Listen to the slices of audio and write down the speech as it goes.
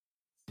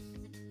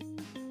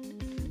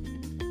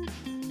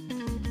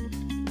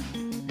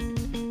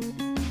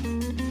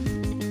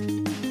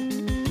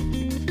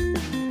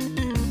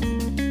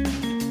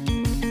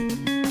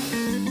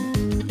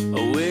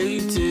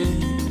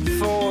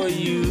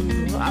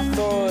I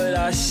thought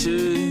I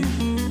should.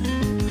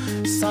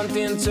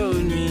 Something told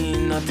me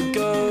not to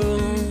go.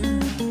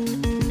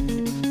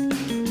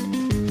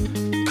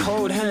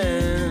 Cold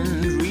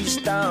hand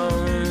reached down.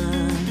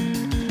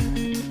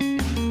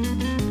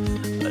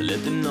 I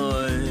let the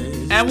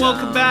noise. And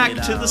welcome back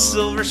to the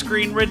Silver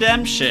Screen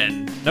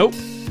Redemption. Nope.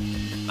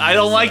 I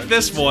don't like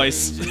this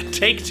voice.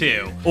 Take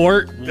two.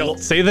 Or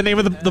say the name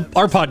of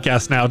our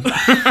podcast now.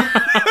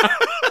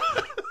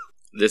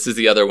 This is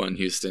the other one,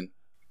 Houston.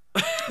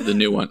 The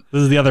new one.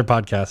 This is the other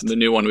podcast. The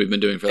new one we've been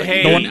doing for like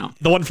Hey. a year now.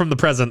 The one from the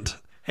present.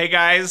 Hey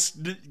guys,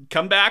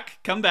 come back.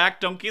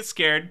 Don't get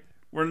scared.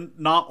 We're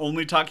not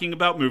only talking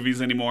about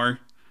movies anymore.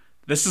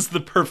 This is the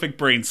perfect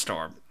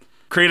brainstorm.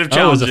 Creative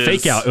challenges. Oh, it was a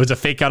fake out. It was a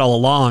fake out all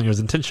along. It was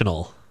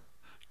intentional.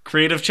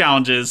 Creative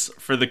challenges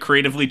for the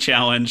creatively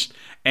challenged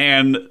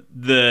and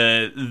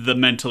the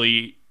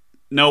mentally.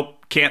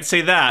 Nope, can't say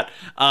that.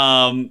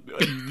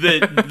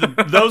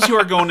 Those who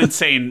are going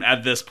insane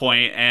at this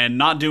point and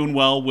not doing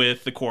well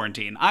with the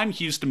quarantine. I'm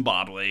Houston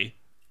Bodley.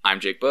 I'm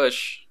Jake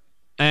Bush.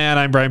 And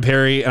I'm Brian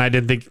Perry, and I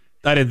didn't think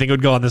it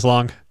would go on this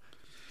long.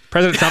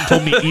 President Trump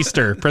told me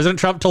Easter. President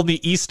Trump told me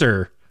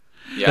Easter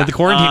Yeah. that the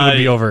quarantine would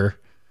be over.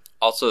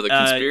 Also, the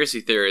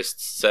conspiracy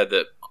theorists said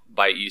that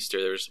by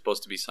Easter there was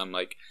supposed to be some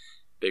like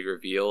big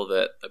reveal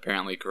that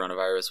apparently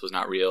coronavirus was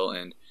not real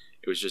and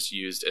it was just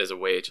used as a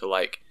way to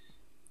like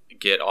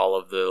get all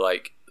of the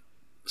like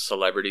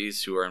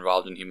celebrities who are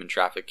involved in human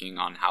trafficking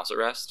on house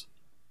arrest.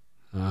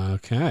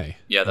 Okay.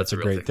 Yeah, That's a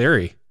real great thing.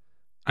 theory.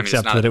 I mean, Except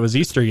it's not, that it was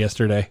Easter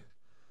yesterday.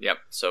 Yep,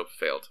 so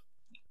failed.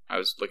 I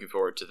was looking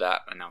forward to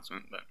that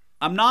announcement, but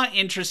I'm not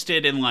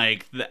interested in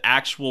like the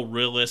actual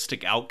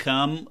realistic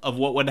outcome of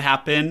what would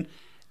happen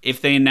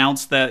if they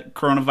announced that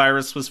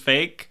coronavirus was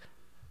fake.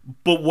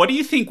 But what do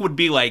you think would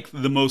be like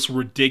the most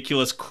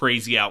ridiculous,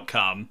 crazy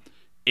outcome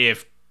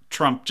if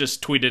Trump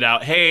just tweeted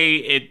out,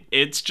 "Hey,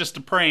 it's just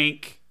a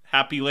prank.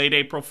 Happy late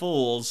April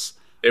Fools."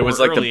 it was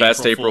like the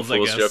best April I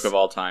Fool's guess. joke of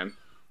all time.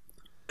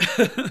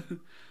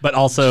 But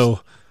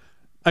also,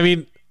 I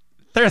mean,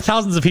 there are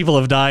thousands of people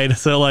have died,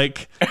 so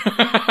like,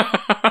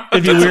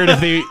 it'd be weird if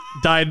they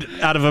died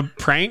out of a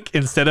prank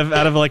instead of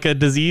out of like a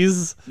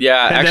disease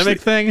Yeah, pandemic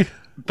actually, thing.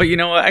 but you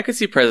know what? I could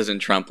see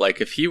President Trump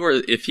like if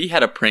he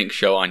had a prank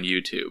show on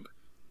YouTube,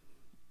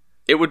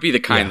 it would be the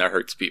kind that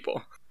hurts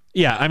people.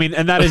 Yeah, I mean,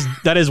 and that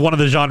is one of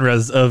the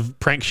genres of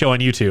prank show on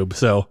YouTube.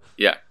 So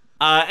Yeah.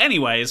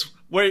 Anyways,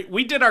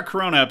 we did our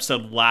Corona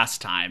episode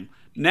last time.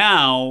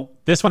 Now,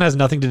 this one has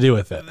nothing to do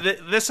with it.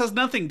 this has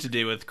nothing to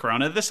do with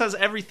Corona. This has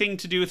everything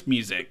to do with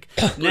music.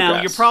 Now,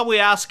 Bluegrass. you're probably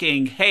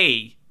asking,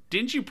 hey,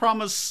 didn't you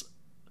promise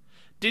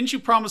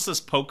us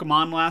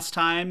Pokemon last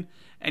time?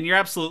 And you're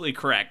absolutely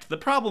correct. The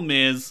problem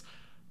is,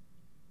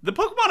 the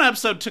Pokemon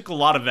episode took a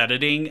lot of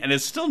editing, and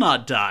it's still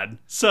not done.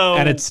 So,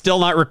 And it's still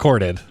not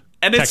recorded,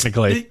 and it's-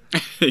 technically.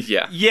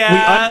 Yeah.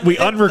 Yeah. We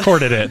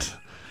unrecorded it.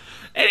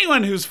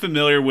 Anyone who's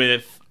familiar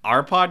with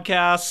our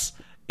podcasts,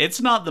 it's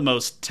not the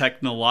most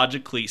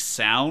technologically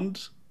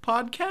sound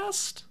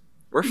podcast.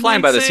 We're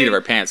flying might by the say- seat of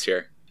our pants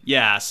here.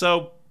 Yeah,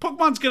 so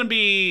Pokemon's going to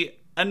be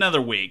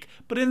another week.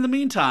 But in the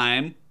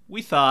meantime,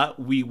 we thought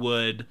we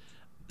would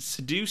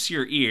seduce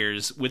your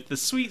ears with the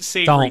sweet,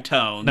 savory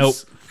tones. Nope.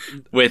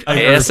 With I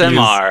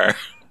ASMR.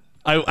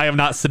 I am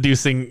not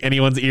seducing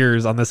anyone's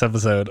ears on this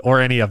episode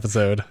or any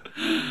episode.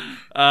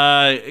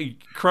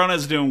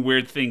 Corona's doing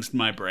weird things to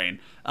my brain.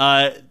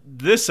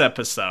 This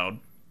episode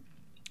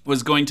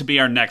was going to be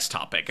our next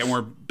topic, and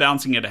we're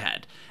bouncing it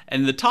ahead.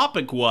 And the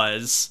topic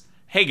was,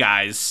 hey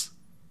guys,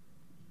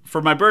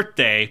 for my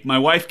birthday, my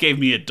wife gave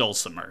me a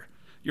dulcimer.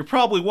 You're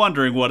probably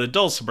wondering what a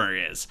dulcimer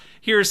is.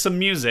 Here's some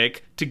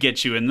music to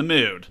get you in the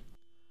mood.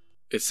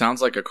 It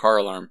sounds like a car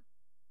alarm.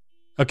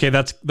 Okay,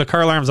 that's the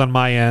car alarm's on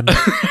my end.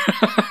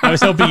 I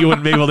was hoping you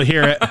wouldn't be able to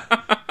hear it.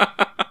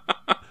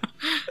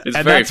 It's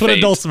And very that's what a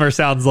faint. dulcimer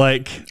sounds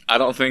like. I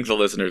don't think the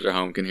listeners at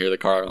home can hear the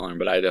car alarm,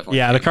 but I definitely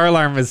Yeah, can. the car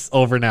alarm is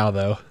over now,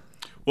 though.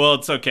 Well,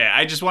 it's okay.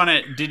 I just want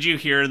to... Did you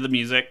hear the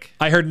music?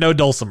 I heard no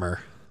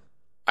dulcimer.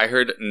 I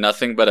heard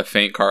nothing but a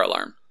faint car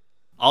alarm.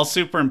 I'll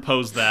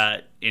superimpose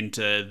that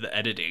into the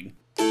editing.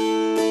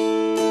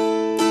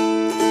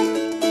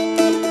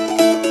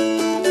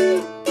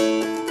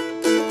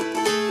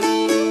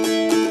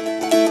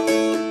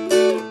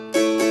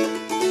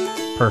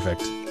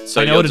 Perfect.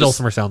 So I know you'll what a just-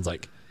 dulcimer sounds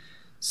like.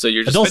 So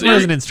you're A just dulcimer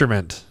is an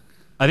instrument.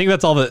 I think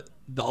that's all that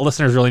the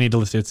listeners really need to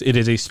listen to. It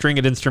is a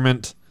stringed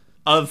instrument.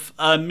 Of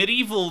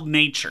medieval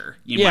nature,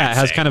 you might Yeah, it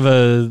has say. kind of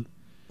a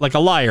like a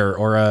lyre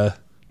or a.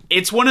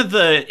 It's one of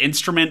the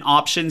instrument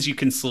options you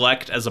can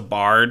select as a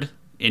bard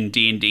in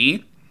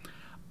D&D.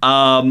 So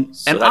and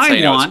that's I how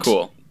you know want... it's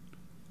cool.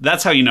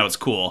 That's how you know it's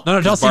cool. No,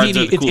 'cause Dulce, bards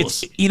are the it's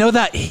coolest. you know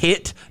that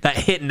hit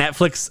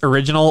Netflix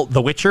original,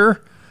 The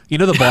Witcher. You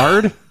know the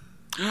bard.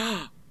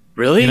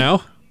 Really? You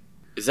know.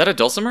 Is that a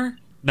dulcimer?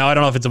 No, I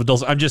don't know if it's a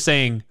dulcimer. I'm just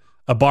saying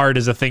a bard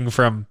is a thing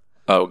from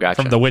Oh,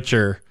 gotcha. The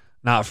Witcher,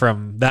 not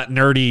from that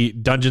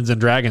nerdy Dungeons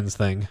and Dragons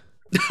thing.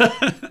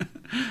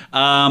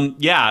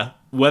 Yeah,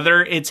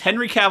 Whether it's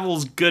Henry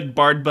Cavill's good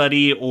bard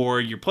buddy,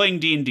 or you're playing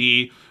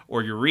D&D,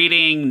 or you're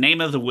reading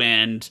Name of the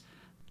Wind,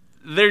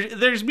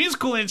 there's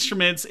musical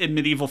instruments in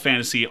medieval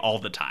fantasy all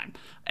the time.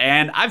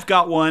 And I've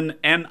got one,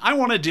 and I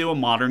want to do a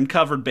modern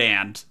covered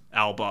band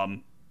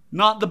album.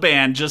 Not the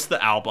band, just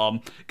the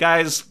album.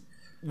 Guys,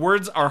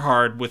 words are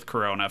hard with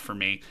Corona for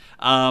me.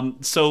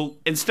 So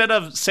instead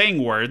of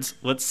saying words,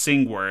 let's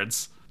sing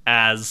words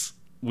as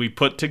we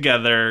put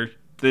together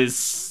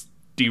this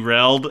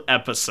derailed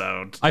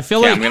episode. I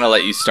feel I'm gonna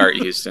let you start,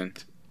 Houston.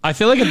 I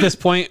feel like at this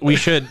point we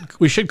should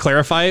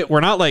clarify it.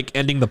 We're not like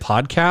ending the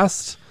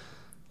podcast.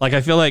 Like,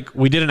 I feel like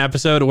we did an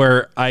episode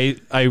where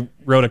I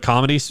wrote a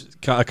comedy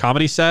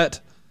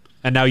set,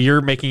 and now you're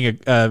making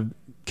a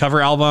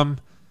cover album,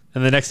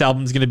 and the next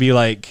album is going to be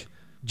like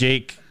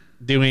Jake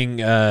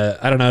doing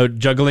I don't know,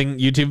 juggling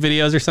YouTube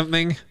videos or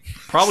something.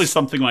 Probably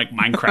something like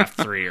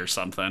Minecraft 3 or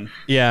something.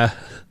 Yeah.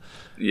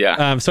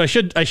 Yeah. So I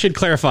should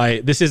clarify,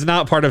 this is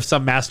not part of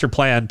some master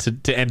plan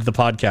to end the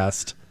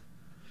podcast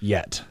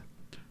yet.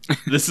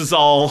 This is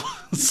all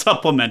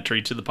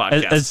supplementary to the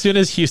podcast. As soon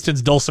as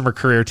Houston's dulcimer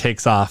career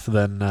takes off,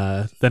 then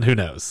who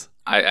knows?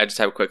 I just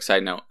have a quick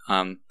side note.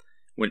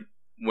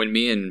 When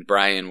me and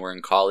Brian were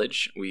in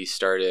college, we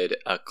started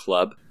a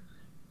club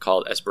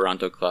called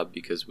Esperanto Club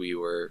because we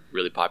were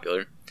really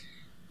popular.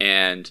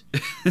 And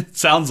it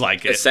sounds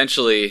like it.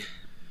 Essentially,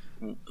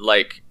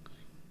 like,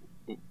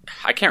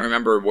 I can't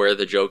remember where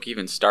the joke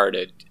even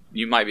started.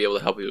 You might be able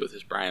to help me with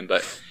this, Brian,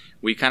 but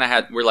we kind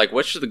of we're like,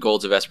 what should the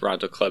goals of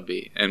Esperanto Club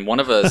be? And one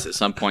of us at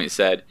some point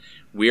said,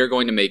 we are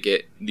going to make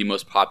it the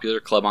most popular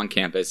club on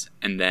campus,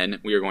 and then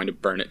we are going to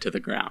burn it to the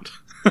ground.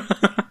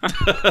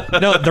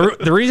 No,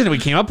 the reason we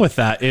came up with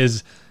that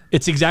is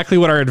it's exactly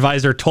what our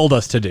advisor told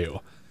us to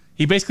do.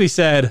 He basically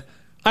said,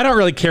 I don't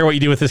really care what you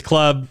do with this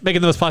club. Make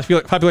it the most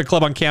popular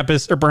club on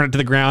campus or burn it to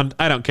the ground.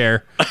 I don't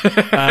care.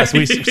 So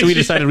we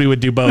decided we would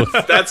do both.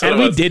 That's what and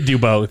we did do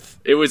both.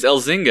 It was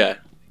Elzinga.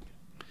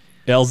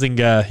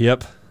 Elzinga,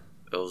 yep.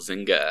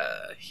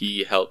 Elzinga.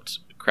 He helped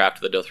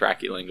craft the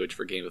Dothraki language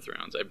for Game of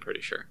Thrones, I'm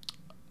pretty sure.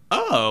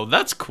 Oh,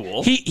 that's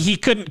cool. He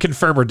couldn't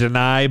confirm or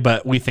deny,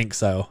 but we think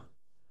so.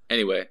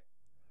 Anyway.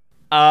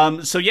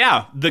 So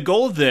yeah, the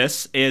goal of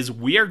this is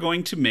we are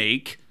going to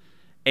make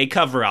a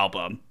cover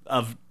album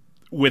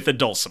with a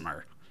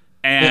dulcimer.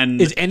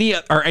 And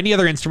are any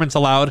other instruments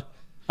allowed?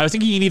 I was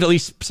thinking you need at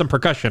least some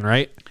percussion,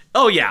 right?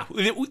 Oh yeah,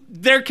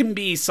 there can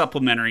be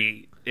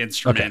supplementary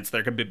instruments. Okay.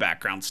 There can be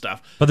background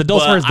stuff. But the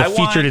dulcimer is the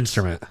featured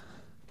instrument.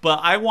 But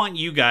I want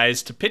you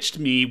guys to pitch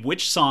to me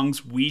which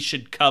songs we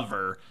should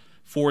cover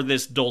for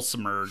this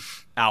dulcimer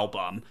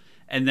album.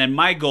 And then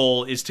my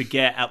goal is to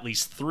get at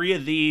least 3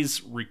 of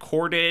these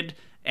recorded,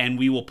 and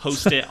we will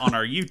post it on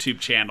our YouTube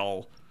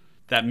channel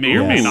that may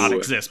or may not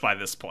exist by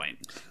this point.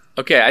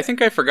 Okay, I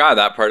think I forgot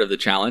that part of the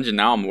challenge, and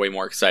now I'm way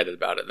more excited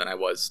about it than I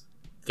was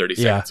 30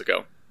 seconds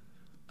ago.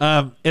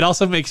 It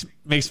also makes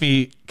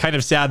me kind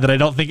of sad that I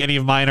don't think any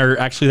of mine are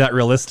actually that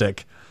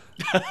realistic.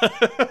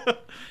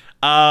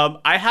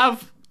 I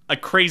have a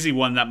crazy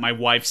one that my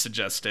wife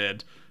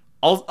suggested.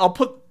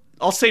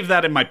 I'll save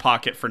that in my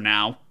pocket for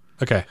now.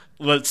 Okay.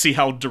 Let's see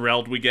how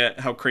derailed we get,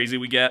 how crazy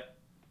we get.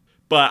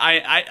 But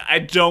I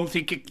don't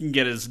think it can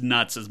get as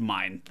nuts as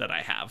mine that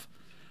I have.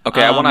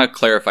 Okay, I want to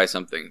clarify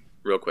something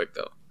real quick,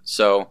 though.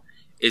 So,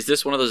 is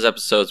this one of those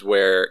episodes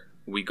where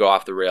we go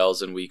off the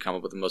rails and we come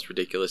up with the most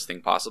ridiculous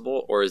thing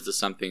possible? Or is this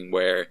something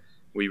where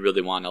we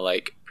really want to,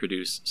 like,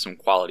 produce some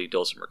quality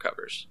dulcimer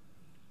covers?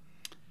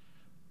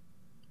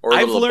 Or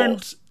I've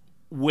learned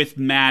with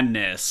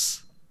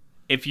madness,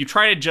 if you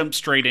try to jump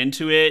straight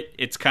into it,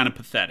 it's kind of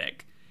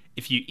pathetic.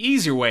 If you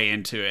ease your way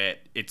into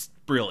it, it's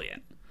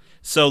brilliant.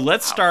 So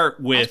let's start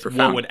with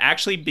what would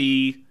actually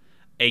be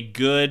a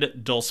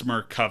good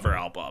dulcimer cover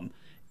album.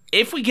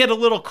 If we get a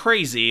little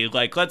crazy,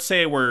 like let's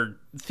say we're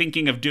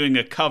thinking of doing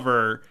a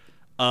cover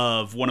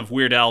of one of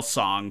Weird Al's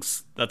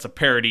songs that's a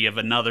parody of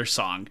another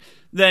song,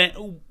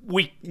 then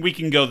we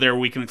can go there.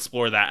 We can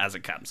explore that as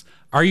it comes.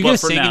 Are you going to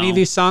sing any of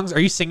these songs? Are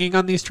you singing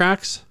on these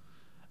tracks?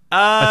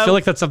 I feel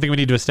like that's something we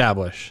need to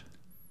establish.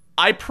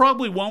 I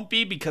probably won't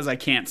be because I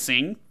can't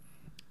sing.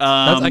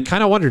 I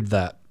kind of wondered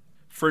that.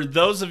 For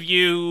those of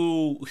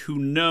you who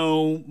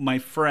know my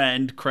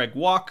friend Craig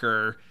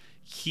Walker,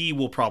 he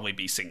will probably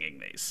be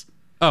singing these.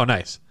 Oh,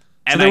 nice.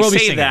 And I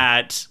say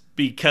that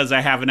because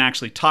I haven't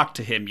actually talked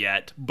to him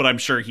yet, but I'm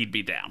sure he'd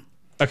be down.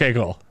 Okay,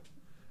 cool.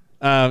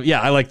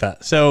 Yeah, I like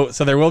that. So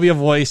there will be a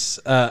voice,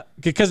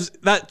 because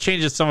that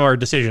changes some of our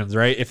decisions,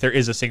 right? If there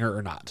is a singer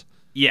or not.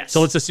 Yes.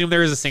 So let's assume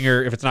there is a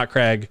singer. If it's not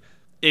Craig,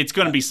 it's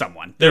going to be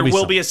someone. There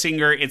will be a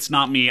singer. It's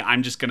not me.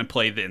 I'm just going to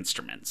play the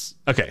instruments.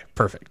 Okay,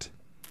 perfect.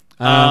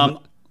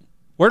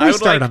 Where do we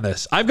start on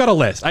this? I've got a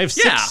list. I have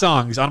 6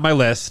 songs on my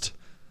list.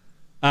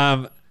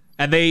 And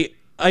I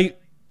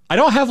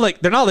don't have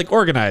they're not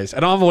organized. I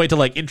don't have a way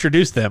to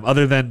introduce them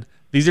other than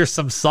these are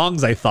some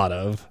songs I thought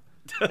of.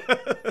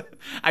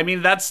 I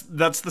mean, that's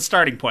the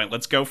starting point.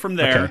 Let's go from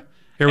there. Okay.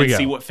 Here we go.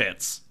 See what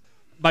fits.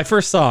 My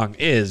first song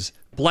is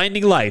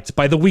Blinding Lights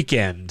by The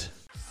Weeknd.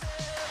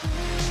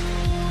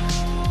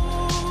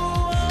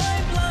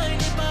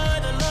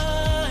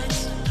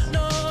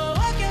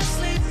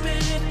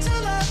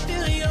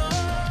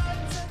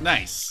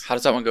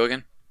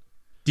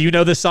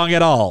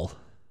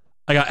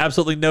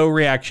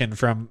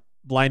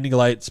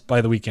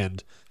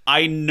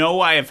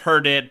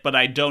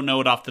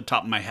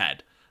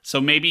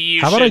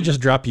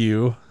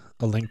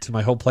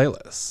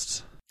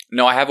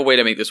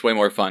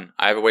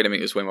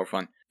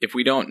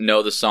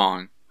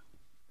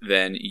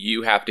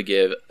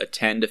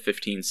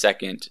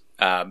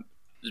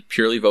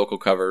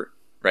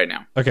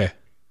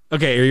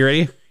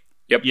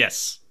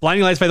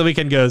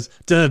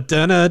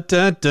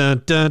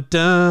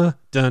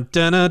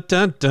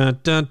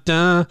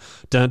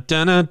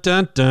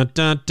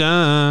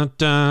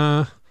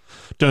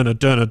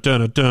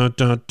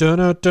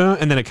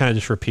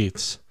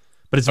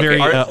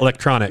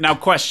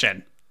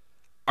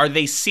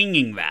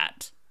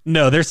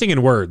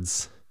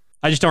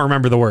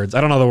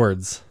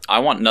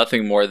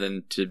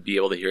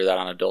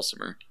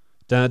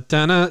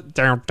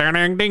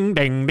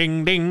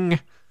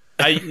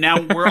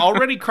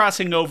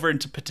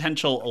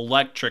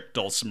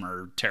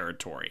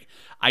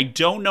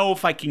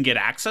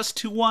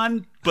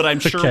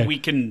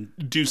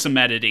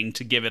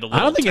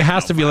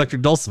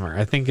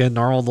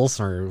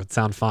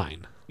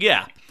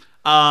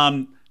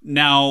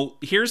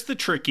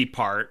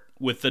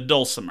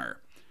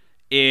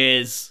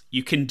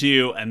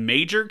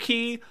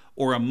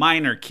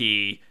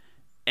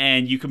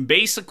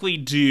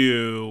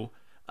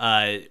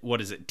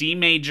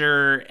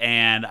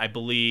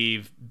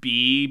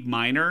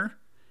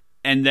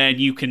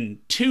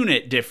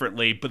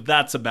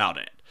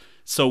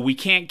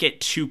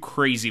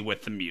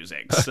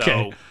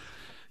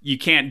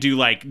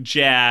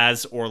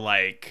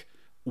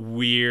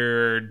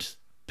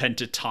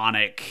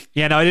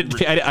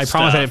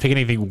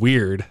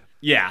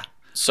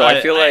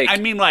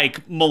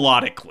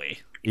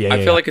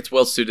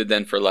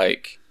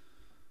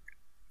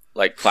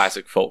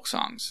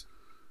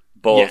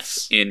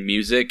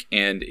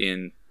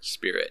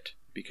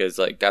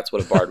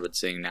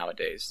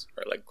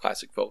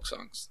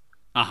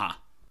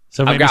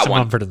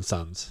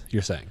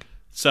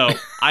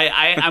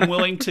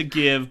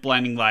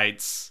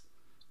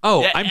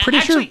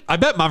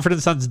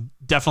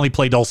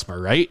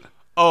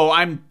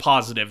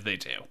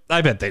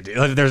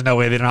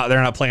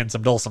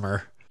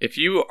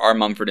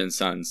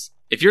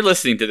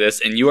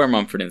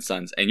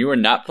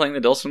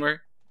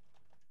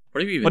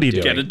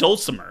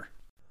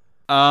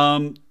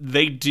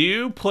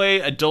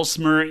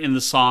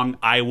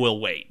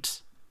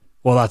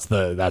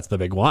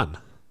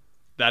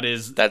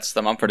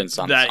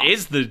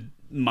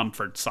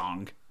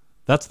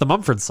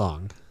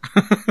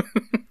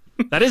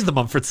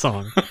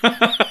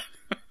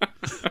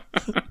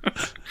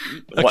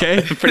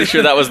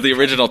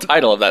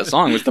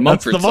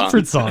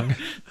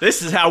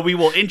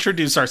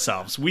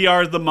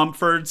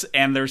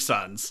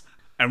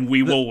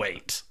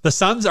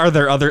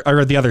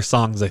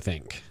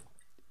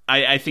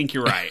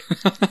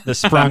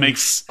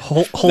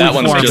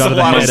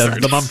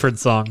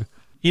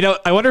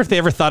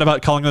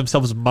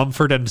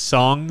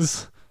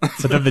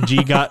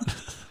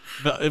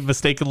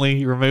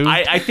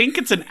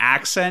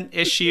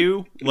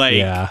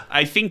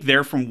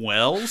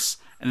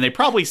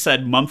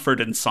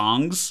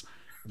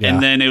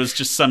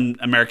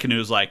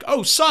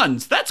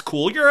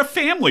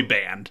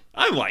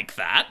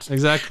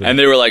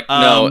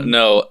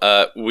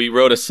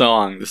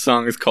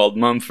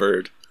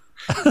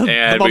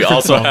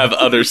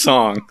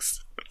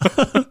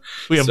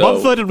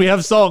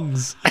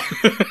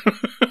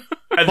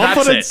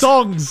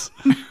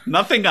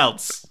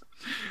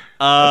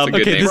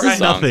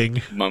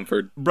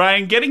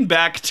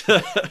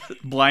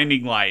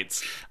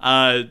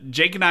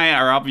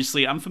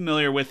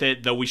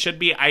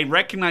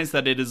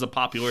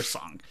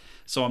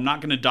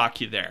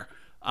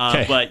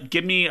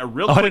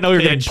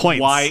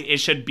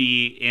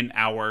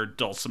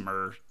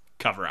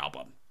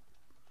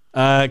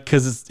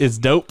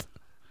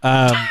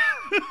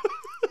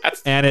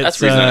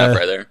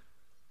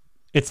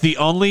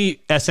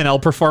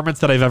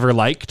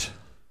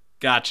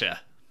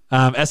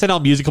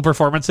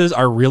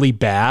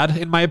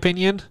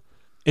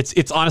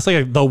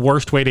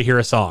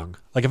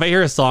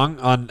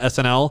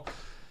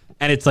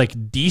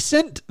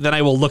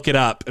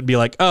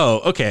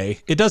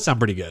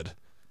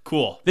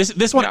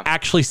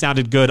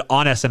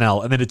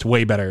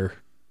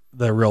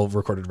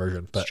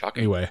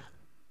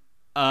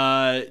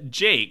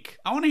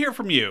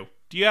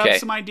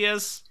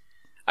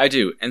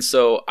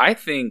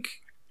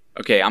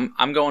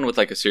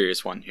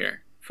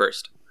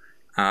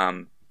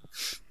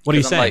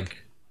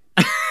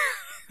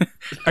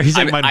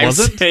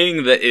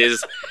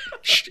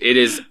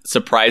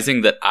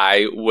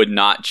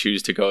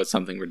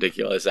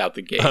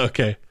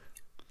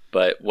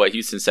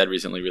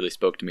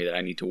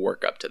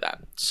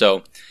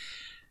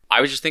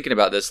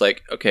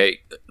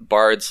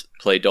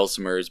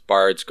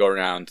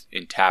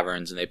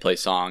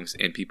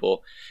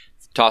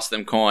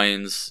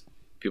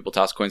 People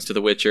toss coins to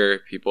The Witcher.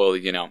 People, do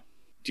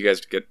you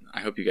guys get? I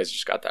hope you guys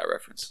just got that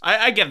reference.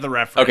 I get the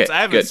reference. Okay,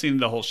 I haven't good. seen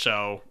the whole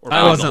show. Or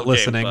I the wasn't whole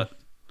game, listening. but-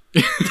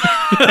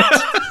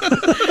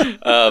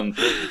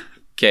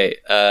 Okay,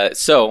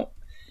 so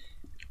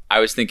I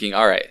was thinking,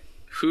 all right,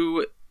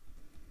 who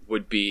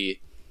would be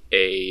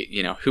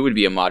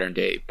a modern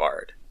day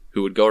bard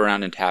who would go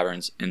around in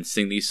taverns and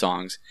sing these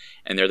songs,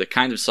 and they're the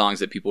kinds of songs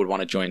that people would want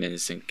to join in and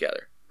sing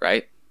together,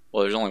 right?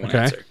 Well, there's only one Okay.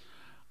 answer.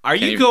 Are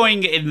Can you you-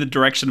 going in the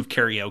direction of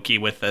karaoke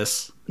with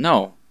this?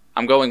 No,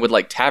 I'm going with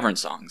like tavern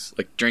songs,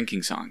 like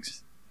drinking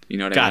songs. You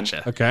know what I mean?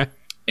 Gotcha. Okay.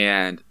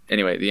 And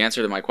anyway, the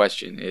answer to my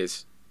question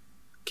is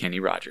Kenny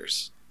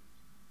Rogers.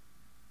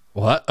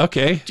 What?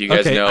 Okay. Do you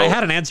guys okay. know- I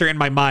had an answer in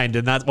my mind,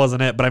 and that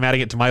wasn't it, but I'm adding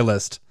it to my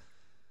list.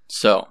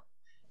 So,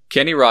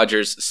 Kenny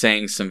Rogers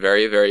sang some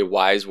very, very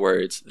wise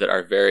words that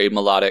are very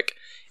melodic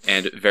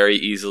and very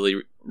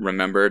easily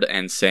remembered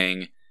and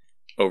sang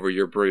over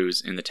your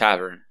brews in the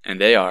tavern.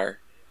 And they are,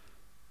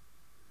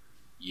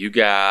 you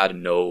gotta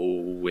know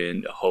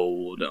when to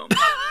hold 'em,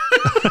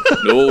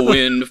 know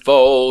when to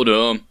fold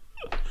 'em,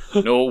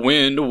 know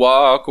when to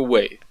walk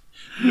away,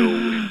 know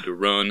when to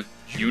run.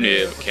 You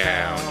never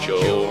count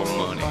your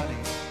money.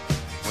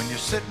 When you're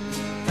sitting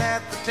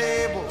at the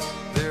table,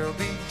 there'll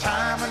be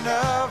time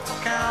enough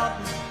for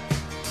counting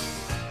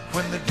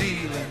when the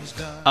dealing's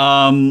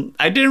done.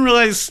 I didn't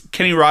realize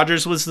Kenny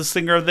Rogers was the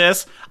singer of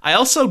this. I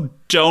also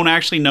don't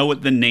actually know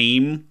what the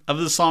name of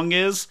the song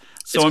is,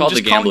 so It's I'm called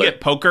just The calling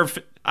Gambler.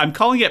 it I'm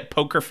calling it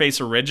Poker Face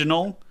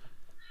Original.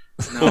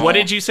 But what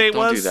did you say it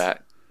Don't was? do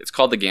that. It's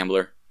called The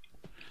Gambler.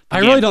 I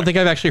really Gambler. don't think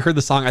I've actually heard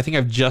the song. I think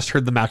I've just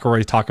heard the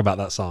McElroy talk about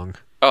that song.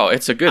 Oh,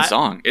 it's a good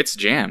song. It's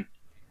jam.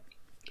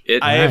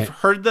 I've Right.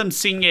 heard them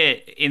sing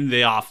it in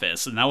The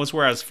Office, and that was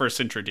where I was first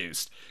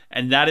introduced.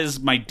 And that is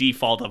my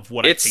default of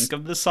what It's- I think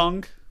of the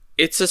song.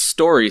 It's a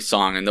story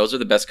song, and those are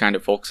the best kind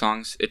of folk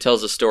songs. It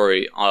tells a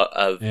story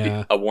of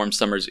Yeah. a warm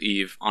summer's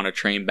eve on a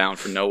train bound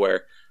for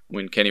nowhere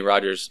when Kenny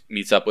Rogers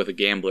meets up with a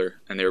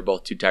gambler, and they were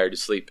both too tired to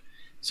sleep.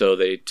 So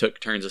they took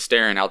turns of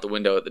staring out the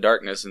window at the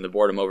darkness, and the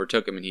boredom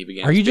overtook him, and he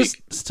began Are to you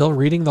speak. just still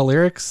reading the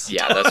lyrics?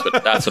 Yeah,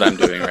 that's what I'm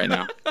doing right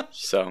now.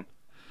 So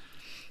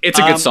it's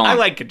a good song. I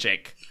like it,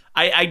 Jake.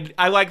 I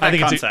like that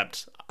think it's a-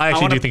 concept. I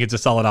actually wanna- do think it's a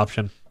solid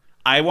option.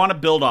 I want to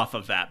build off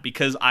of that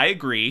because I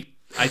agree.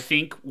 I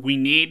think we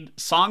need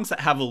songs that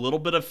have a little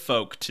bit of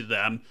folk to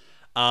them.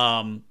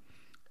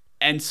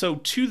 And so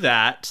to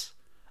that,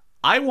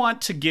 I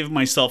want to give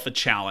myself a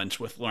challenge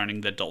with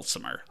learning the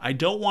dulcimer. I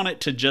don't want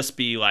it to just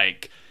be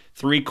like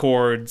 3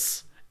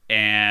 chords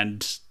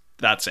and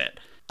that's it.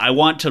 I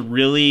want to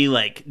really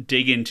like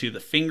dig into the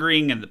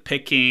fingering and the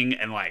picking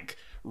and like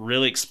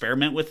really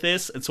experiment with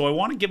this. And so I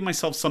want to give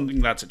myself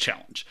something that's a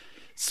challenge.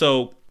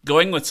 So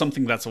going with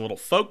something that's a little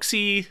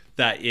folksy,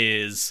 that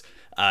is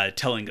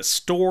telling a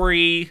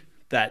story,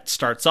 that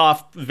starts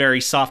off very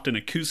soft and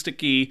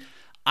acoustic-y,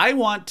 I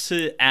want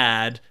to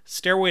add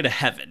Stairway to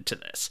Heaven to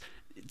this.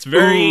 It's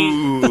very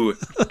Ooh,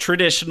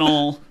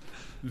 traditional,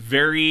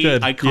 very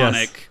Good. iconic.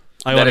 Yes.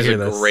 I that want to is hear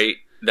a this.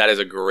 that is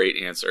a great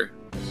answer.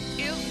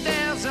 If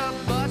there's a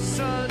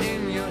bustle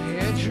in your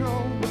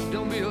hedgerow,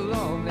 don't be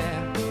alone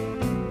there.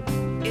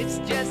 It's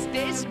just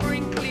a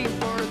sprinkling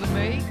for the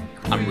make.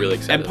 I'm really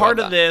excited. And part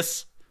about of that.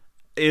 this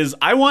is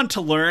I want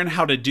to learn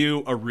how to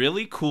do a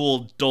really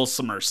cool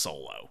dulcimer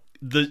solo.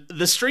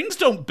 The strings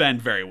don't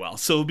bend very well,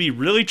 so it'll be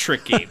really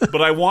tricky,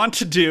 but I want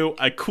to do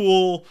a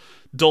cool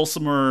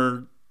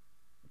dulcimer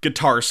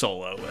guitar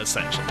solo,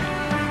 essentially.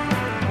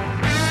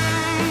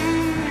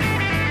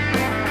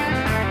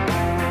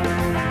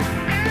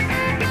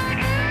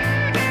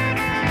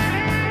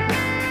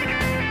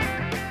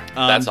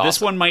 That's This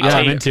awesome. one might Yeah,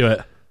 I'm take into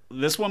it.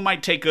 this one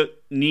might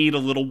need a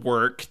little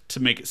work to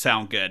make it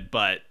sound good,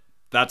 but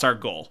that's our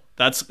goal.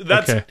 That's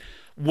Okay.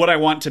 what I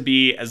want to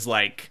be as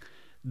like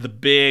the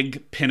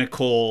big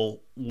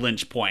pinnacle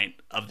lynch point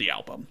of the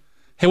album.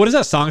 Hey, what does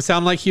that song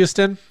sound like,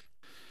 Houston?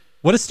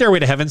 What does Stairway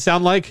to Heaven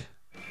sound like?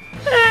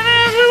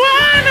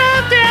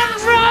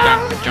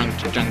 Junk,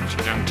 junk, junk,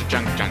 junk,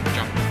 junk, junk,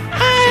 junk.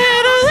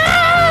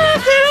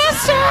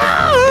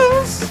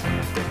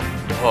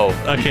 Oh,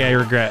 Okay, I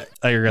regret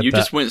you that.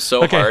 just went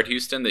so Okay. hard,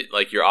 Houston, that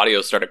like your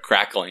audio started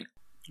crackling.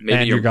 Maybe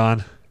and you're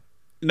gone.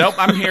 Nope,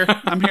 I'm here.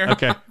 I'm here.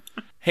 Okay.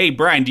 Hey,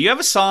 Brian, do you have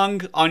a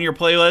song on your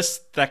playlist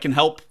that can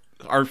help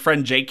our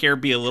friend Jake here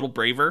be a little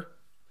braver?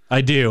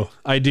 I do.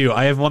 I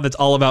have one that's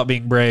all about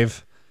being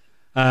brave.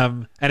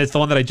 And it's the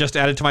one that I just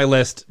added to my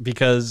list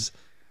because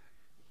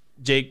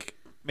Jake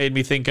made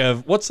me think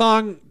of what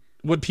song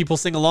would people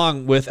sing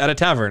along with at a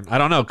tavern? I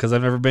don't know because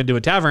I've never been to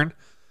a tavern,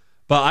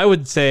 but I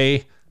would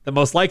say that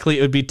most likely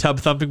it would be Tub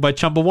Thumping by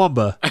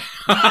Chumbawamba.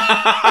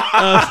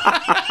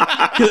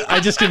 I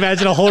just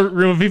imagine a whole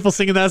room of people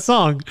singing that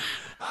song.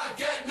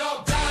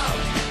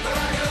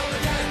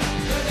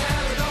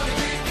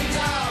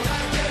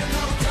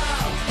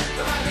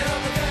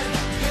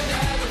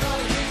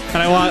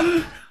 And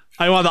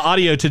I want the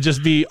audio to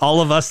just be all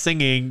of us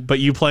singing, but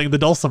you playing the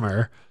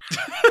dulcimer.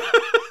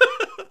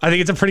 I think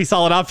it's a pretty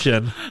solid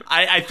option.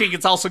 I think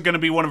it's also going to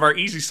be one of our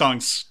easy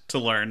songs to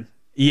learn.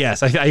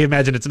 Yes, I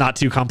imagine it's not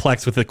too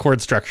complex with the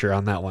chord structure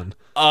on that one.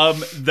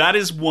 That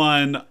is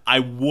one I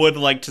would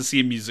like to see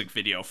a music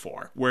video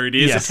for, where it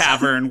is Yes. a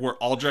tavern. We're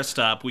all dressed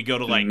up. We go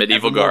to like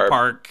Medieval Evermore garb.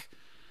 Park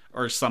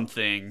or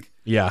something,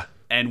 Yeah.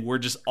 and we're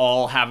just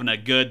all having a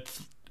good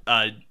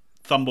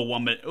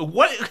Thumbawumba.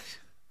 What is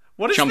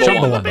the Chumbawamba.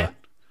 name of the band?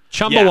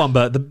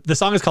 Chumbawamba. The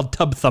song is called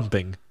Tub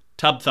Thumping.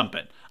 Tub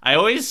Thumping. I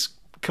always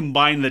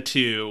combine the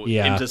two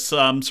Yeah. into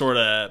some sort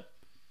of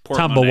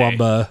portemonnaie.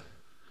 Tumbawamba.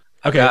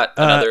 Okay. Got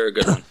another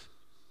good one.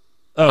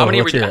 Oh, How many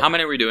let's hear it.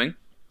 are we doing?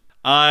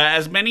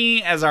 As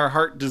many as our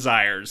heart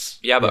desires.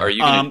 Yeah, but are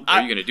you gonna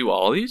I- do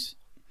all of these?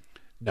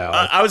 No.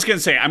 I was gonna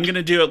say I'm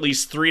gonna do at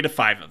least 3 to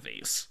 5 of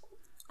these,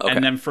 Okay.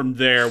 and then from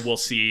there we'll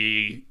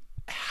see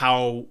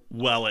how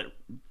well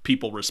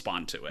people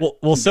respond to it.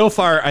 well, so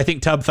far, I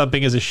think Tub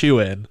Thumping is a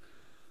shoe-in.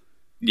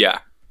 Yeah,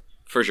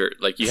 for sure.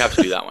 Like you have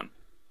to do that one.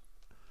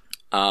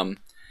 All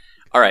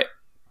right.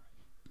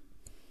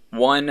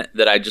 One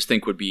that I just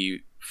think would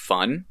be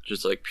fun,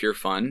 just like pure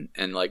fun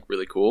and like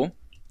really cool.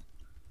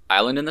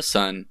 Island in the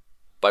Sun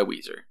by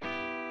Weezer.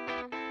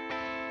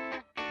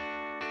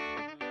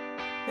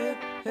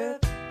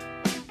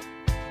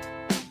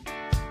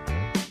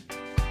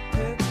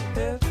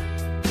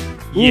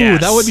 Ooh,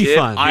 that would be Hip,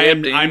 fun.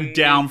 I'm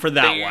down for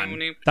that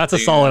one. That's a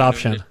solid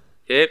option.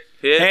 Hip,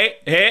 hip.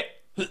 Hey,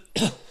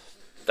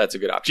 That's a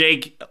good option.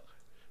 Jake,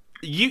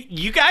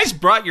 you guys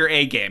brought your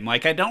A game.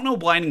 Like, I don't know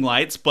Blinding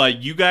Lights,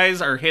 but you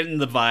guys are hitting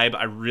the vibe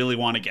I really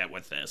want to get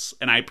with this,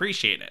 and I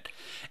appreciate it.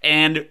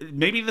 And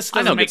maybe this I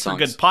know doesn't make good for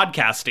good songs.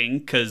 podcasting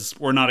because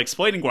we're not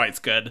explaining why it's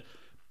good,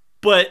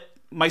 but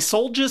my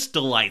soul just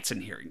delights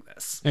in hearing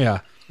this. Yeah.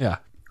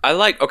 I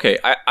like. Okay,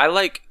 I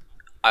like.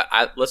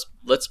 Let's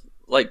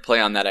like play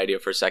on that idea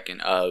for a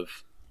second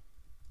of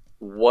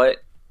what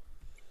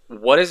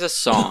is a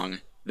song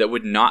that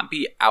would not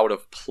be out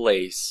of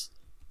place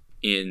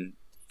in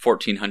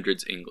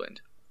 1400s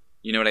England.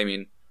 You know what I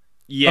mean?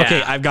 Yeah.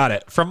 Okay, I've got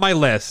it. From my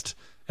list,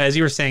 as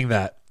you were saying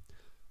that,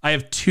 I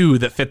have 2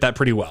 that fit that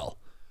pretty well.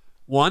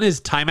 One is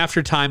Time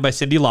After Time by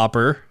Cyndi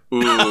Lauper.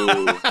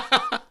 Ooh,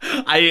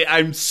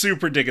 I'm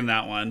super digging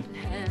that one.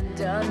 And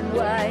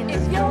unwind.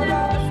 If you're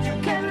lost,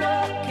 you can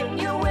look and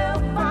you will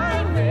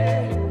find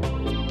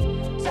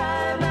me.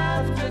 Time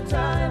after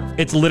time.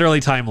 It's literally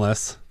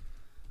timeless.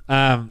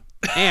 And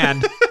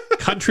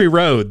Country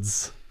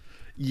Roads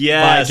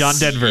Yes. by John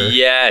Denver.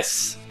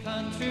 yes.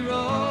 Country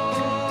roads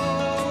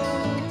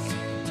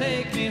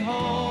take me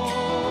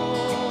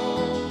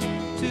home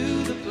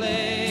to the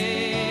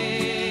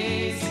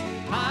place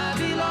I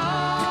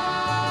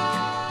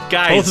belong.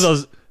 Guys, Both of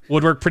those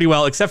would work pretty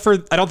well, except for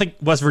I don't think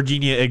West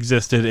Virginia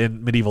existed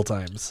in medieval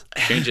times.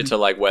 Change it to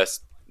like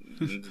West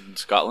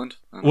Scotland.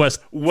 I don't know.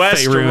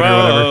 Faerun or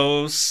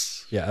whatever.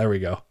 Westeros, Yeah, there we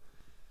go.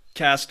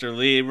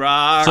 Casterly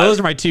Rock. So those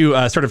are my 2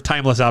 sort of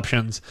timeless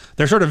options.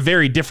 They're sort of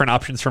very different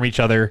options from each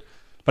other,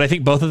 but I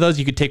think both of those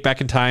you could take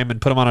back in time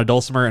and put them on a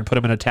dulcimer and put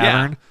them in a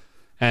tavern,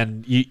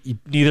 and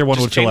neither one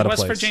would Just feel change out of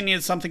West place. Virginia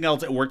is something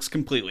else. It works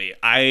completely.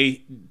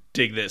 I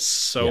dig this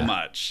so Yeah.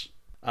 much.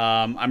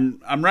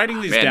 I'm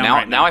writing these Man, down now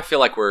right now. I feel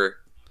like we're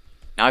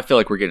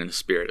getting the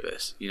spirit of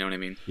this. You know what I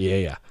mean?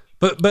 Yeah.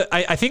 But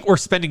I think we're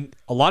spending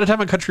a lot of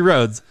time on Country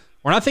Roads.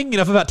 We're not thinking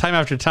enough about Time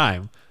After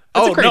Time.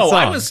 That's a great no,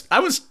 song.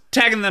 I was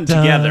tagging them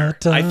together.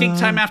 I think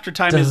Time After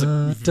Time is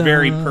a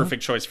very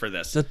perfect choice for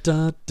this. All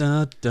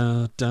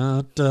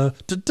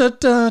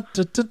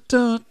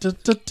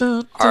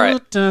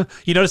right.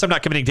 You notice I'm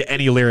not committing to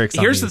any lyrics.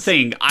 on Here's the these.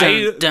 thing.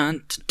 Dun,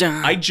 dun,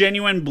 dun. I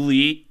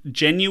genuinely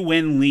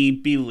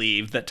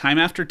believe that Time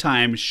After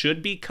Time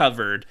should be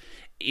covered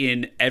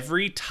in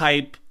every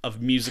type of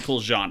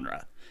musical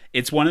genre.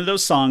 It's one of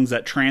those songs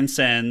that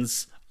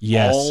transcends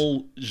Yes.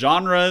 all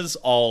genres,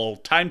 all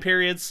time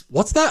periods.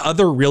 What's that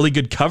other really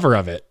good cover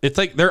of it? It's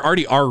like there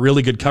already are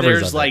really good covers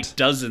There's of like it.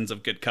 dozens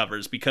of good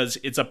covers because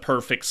it's a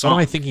perfect What song. am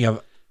I thinking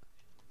of?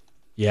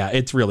 Yeah,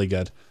 it's really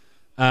good.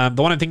 The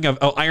one I'm thinking of,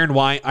 Iron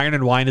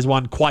and Wine is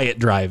one. Quiet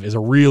Drive is a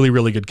really,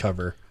 really good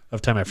cover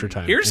of Time After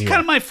Time. Here's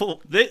kind of my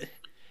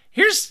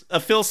here's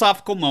a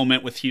philosophical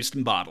moment with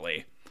Houston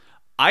Bodley.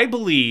 I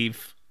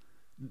believe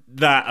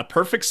that a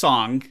perfect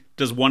song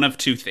does one of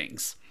 2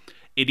 things.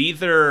 It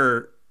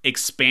either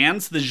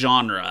expands the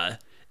genre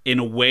in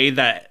a way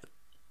that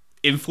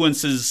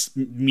influences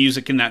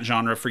music in that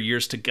genre for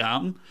years to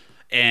come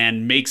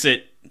and makes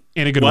it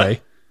in a good what?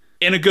 way.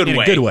 in a good In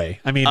way. a good way.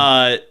 I mean,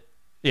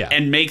 yeah.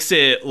 And makes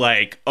it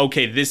like,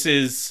 okay, this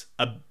is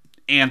a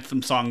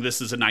anthem song.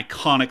 This is an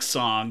iconic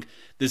song.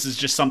 This is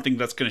just something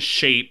that's going to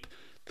shape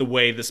the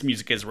way this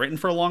music is written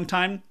for a long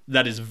time.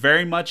 That is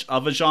very much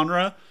of a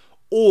genre.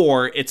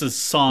 Or it's a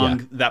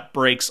song that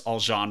breaks all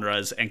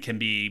genres and can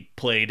be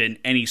played in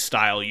any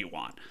style you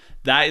want.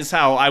 That is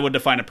how I would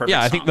define a perfect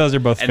song. I think those are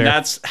both and fair.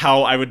 that's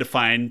how I would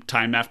define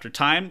Time After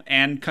Time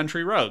and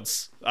Country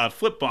Roads.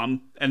 Flip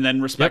them, and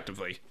then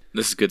respectively.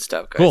 This is good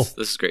stuff, guys. Cool.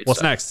 This is great What's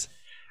stuff. next?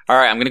 All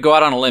right, I'm going to go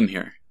out on a limb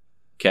here.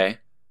 Okay?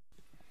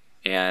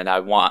 And I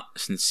want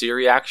sincere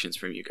reactions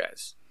from you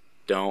guys.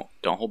 Don't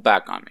hold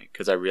back on me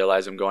because I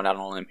realize I'm going out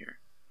on a limb here.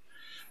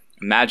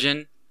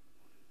 Imagine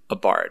a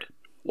bard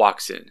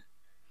walks in,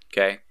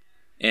 okay,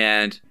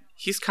 and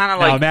he's kind of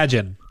Now like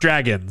imagine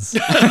dragons.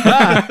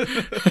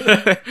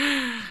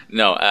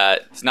 no,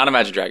 it's not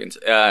Imagine Dragons.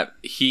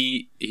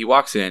 He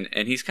walks in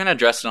and he's kind of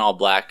dressed in all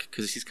black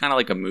because he's kind of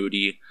like a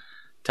moody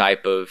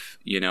type of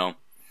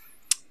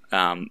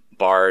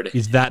bard.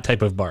 He's that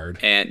type of bard.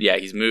 And yeah,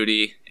 he's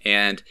moody.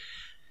 And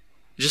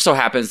it just so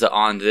happens that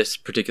on this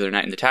particular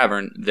night in the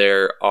tavern,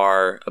 there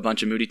are a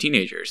bunch of moody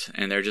teenagers.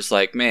 And they're just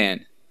like,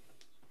 man,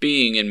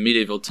 being in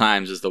medieval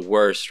times is the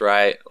worst,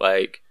 right?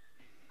 Like,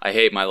 I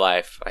hate my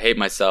life. I hate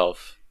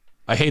myself.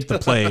 I hate the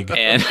plague.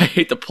 And I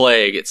hate the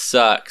plague. It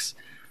sucks.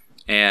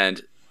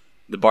 And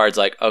the bard's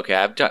like, okay,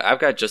 I've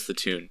got just the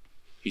tune.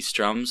 He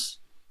strums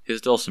his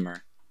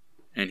dulcimer.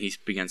 And he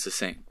begins to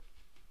sing.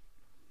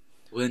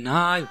 When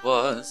I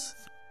was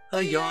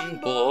a young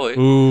boy,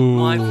 Ooh.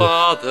 my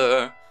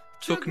father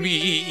took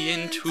me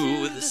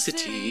into the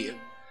city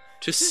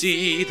to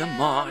see the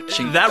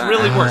marching That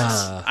really band.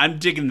 works. I'm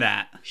digging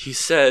that. He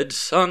said,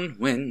 son,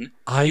 when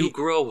you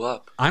grow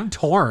up, I'm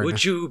torn.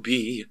 would you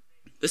be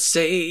the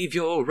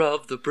savior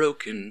of the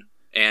broken?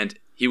 And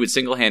he would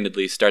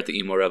single-handedly start the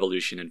emo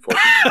revolution in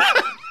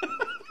 1400.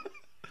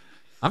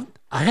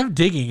 I am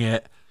digging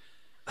it.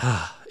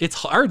 It's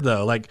hard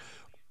though. Like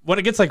when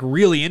it gets like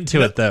really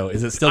into it though,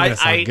 is it still gonna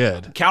sound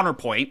good?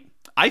 Counterpoint.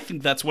 I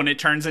think that's when it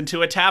turns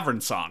into a tavern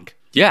song.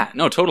 Yeah,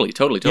 no, totally.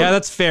 Yeah,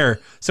 that's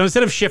fair. So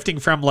instead of shifting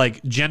from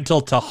like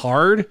gentle to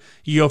hard,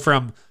 you go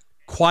from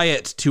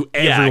quiet to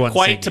everyone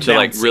quiet singing. to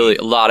like bouncy. really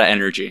a lot of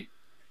energy.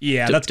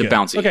 Yeah, to, that's to good.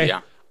 bouncy. Okay.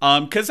 Yeah.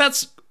 Because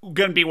that's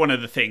going to be one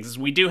of the things is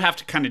we do have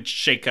to kind of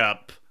shake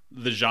up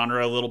the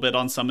genre a little bit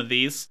on some of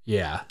these.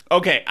 Yeah.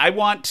 Okay, I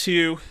want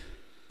to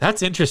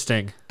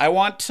Interesting.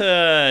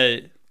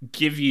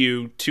 give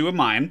you two of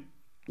mine.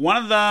 One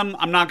of them,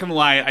 I'm not going to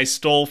lie, I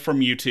stole from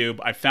YouTube.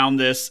 I found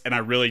this and I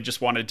really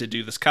just wanted to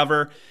do this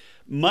cover.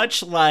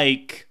 Much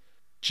like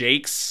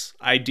Jake's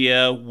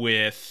idea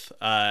with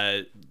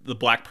the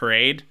Black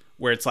Parade,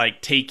 where it's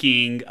like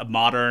taking a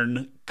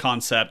modern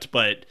concept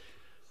but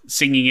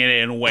singing it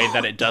in a way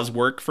that it does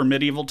work for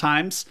medieval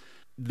times.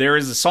 There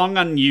is a song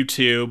on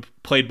YouTube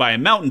played by a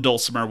mountain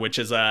dulcimer, which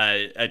is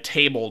a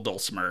table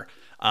dulcimer.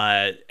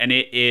 And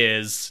it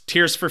is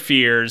Tears for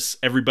Fears,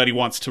 Everybody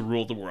Wants to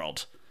Rule the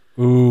World.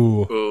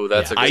 Ooh,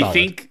 that's a good I solid.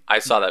 think I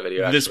saw that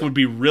video. this actually. would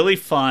be really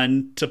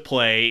fun to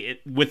play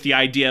with the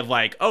idea of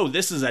like, oh,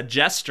 this is a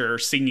jester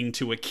singing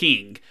to a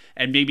king.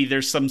 And maybe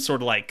there's some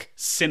sort of like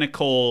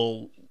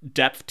cynical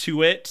depth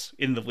to it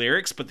in the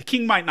lyrics, but the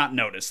king might not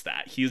notice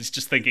that. He's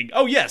just thinking,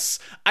 oh, yes,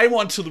 I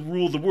want to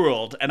rule the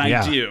world. And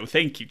I do.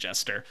 Thank you,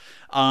 jester.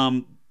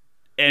 And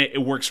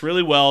it works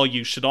really well.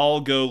 You should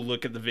all go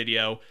look at the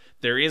video.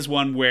 There is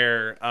one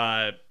where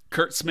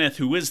Kurt Smith,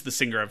 who is the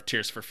singer of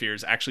Tears for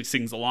Fears, actually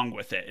sings along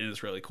with it, and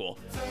it's really cool.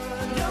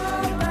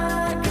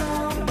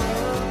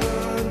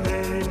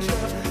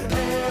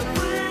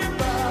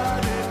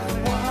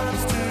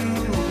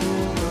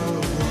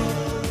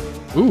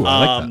 Ooh,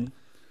 I like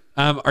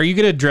that. Are you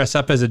going to dress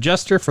up as a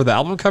jester for the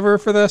album cover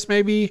for this,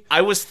 maybe?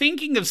 I was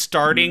thinking of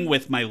starting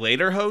with my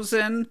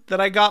Lederhosen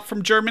that I got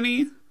from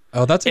Germany.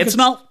 Oh, that's It's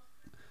not...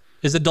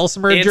 Is it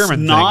dulcimer a It's German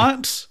thing?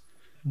 not,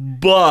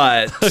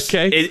 but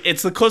Okay.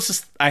 it's the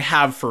closest I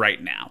have for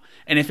right now.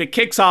 And if it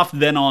kicks off,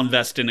 then I'll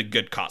invest in a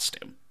good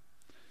costume.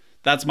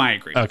 That's my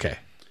agreement. Okay.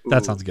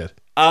 That sounds good.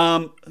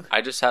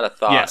 I just had a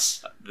thought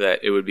Yes. that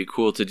it would be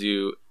cool to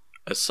do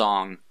a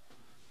song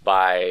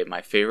by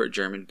my favorite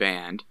German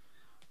band,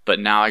 but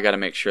now I got to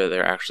make sure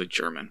they're actually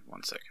German.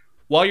 1 second.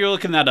 While you're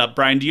looking that up,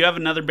 Brian, do you have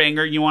another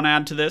banger you want to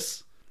add to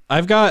this?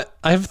 I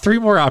have 3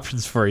 more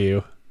options for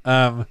you.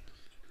 I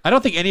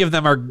don't think any of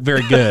them are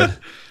very good.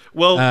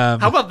 Well,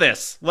 how about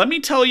this? Let me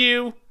tell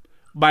you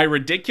my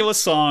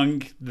ridiculous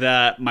song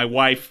that my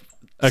wife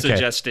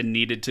suggested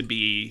needed to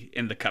be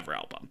in the cover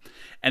album.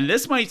 And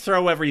this might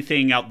throw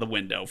everything out the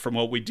window from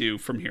what we do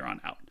from here on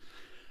out.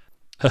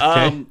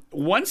 Okay.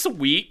 Once a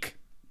week,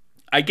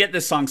 I get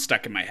this song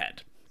stuck in my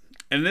head.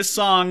 And this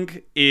song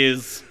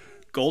is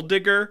Gold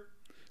Digger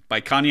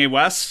by Kanye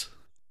West.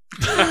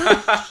 Now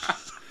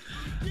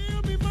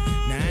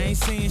I ain't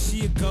saying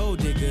she a gold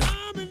digger,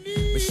 but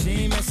she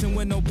ain't messing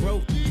with no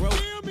broke.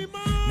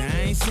 Now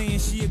I ain't saying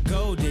she a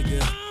gold digger,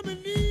 but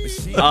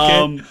she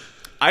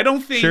I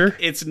don't think Sure.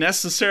 it's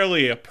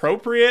necessarily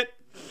appropriate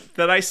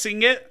that I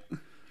sing it,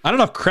 I don't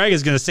know if Craig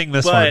is going to sing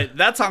this but one.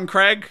 that's on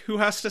Craig who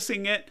has to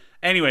sing it.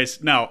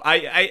 Anyways, no,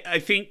 I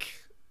think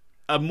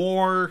a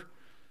more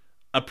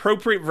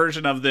appropriate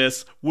version of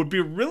this would be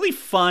really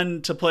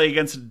fun to play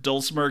against a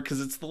dulcimer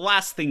because it's the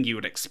last thing you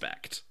would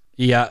expect.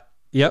 Yeah.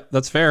 Yep,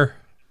 that's fair.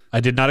 I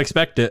did not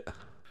expect it.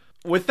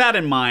 With that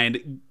in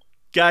mind,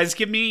 guys,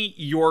 give me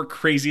your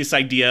craziest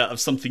idea of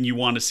something you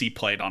want to see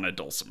played on a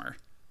dulcimer.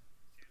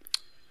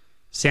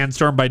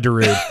 Sandstorm by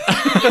Darude.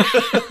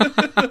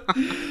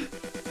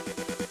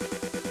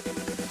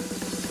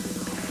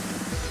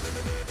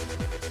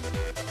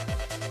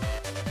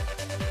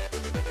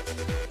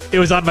 It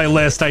was on my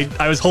list.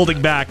 I was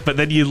holding back, but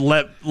then you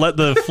let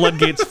the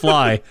floodgates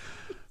fly.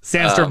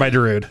 Sandstorm by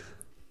Darude.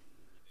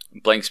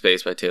 Blank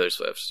Space by Taylor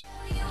Swift.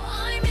 You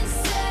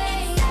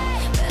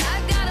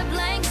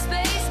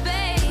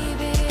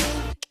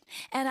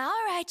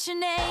write your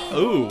name.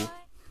 Ooh.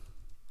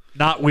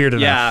 Not weird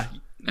enough.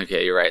 Yeah.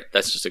 Okay, you're right.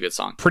 That's just a good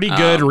song. Pretty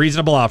good,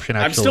 reasonable option,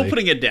 actually. I'm still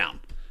putting it down.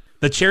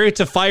 The Chariots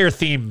of Fire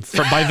theme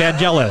by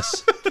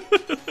Vangelis.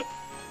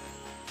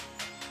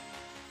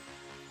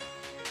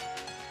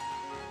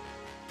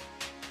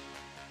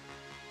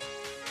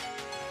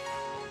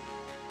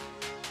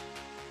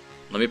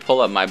 Let me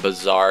pull up my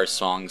bizarre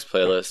songs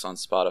playlist on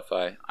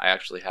Spotify. I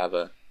actually have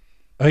a.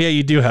 Oh, yeah,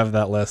 you do have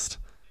that list.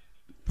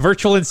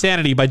 Virtual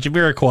Insanity by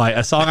Jamiroquai,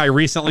 a song I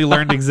recently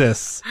learned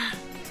exists.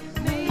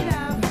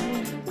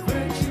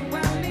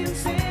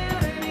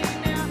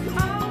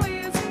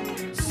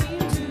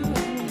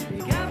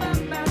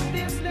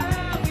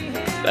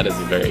 That is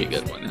a very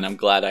good one, and I'm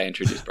glad I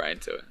introduced Brian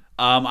to it.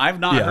 I've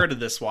not heard of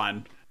this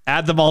one.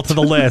 Add them all to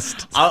the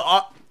list.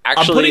 I'm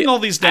putting all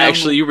these down.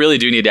 Actually, you really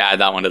do need to add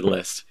that one to the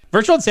list.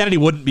 Virtual Insanity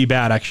wouldn't be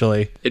bad,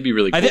 actually. It'd be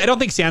really cool. I don't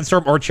think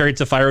Sandstorm or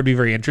Chariots of Fire would be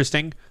very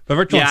interesting, but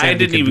Virtual Insanity I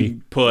didn't could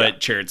even put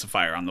Chariots of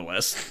Fire on the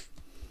list.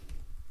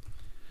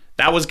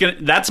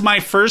 That's my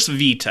first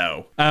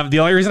veto. The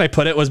only reason I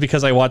put it was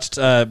because I watched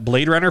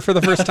Blade Runner for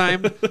the first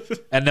time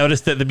and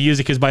noticed that the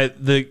music is by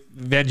the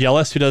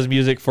Vangelis, who does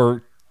music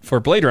for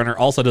Blade Runner,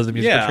 also does the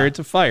music for Chariots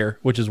of Fire,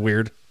 which is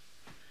weird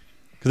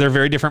because they're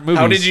very different movies.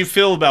 How did you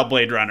feel about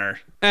Blade Runner?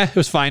 It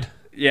was fine.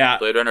 Yeah.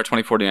 Blade Runner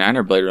 2049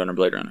 or Blade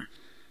Runner?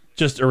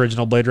 Just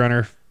original Blade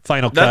Runner.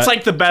 Final cut. That's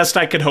like the best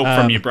I could hope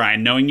from you,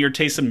 Brian. Knowing your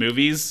taste in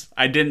movies,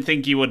 I didn't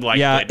think you would like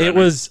Blade Runner. It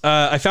was.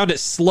 I found it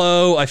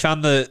slow. I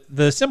found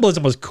the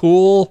symbolism was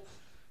cool,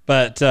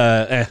 but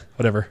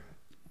whatever.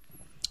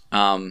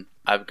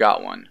 I've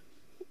got one,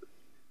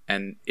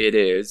 and it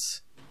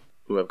is.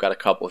 Ooh, I've got a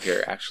couple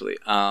here actually.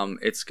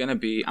 It's gonna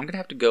be. I'm gonna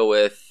have to go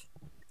with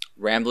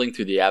 "Rambling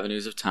Through the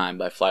Avenues of Time"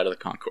 by Flight of the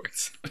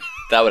Conchords.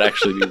 That would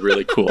actually be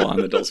really cool on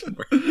the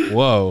dulcimer.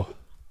 Whoa.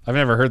 I've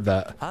never heard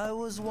that. I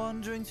was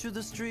wandering through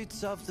the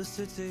streets of the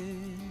city,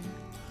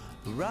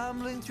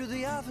 rambling through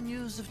the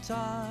avenues of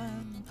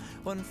time,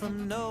 when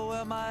from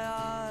nowhere my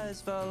eyes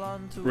fell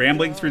onto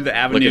Rambling Through the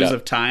Avenues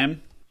of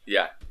Time.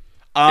 Yeah.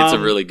 It's a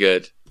really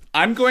good.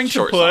 I'm going to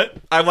short put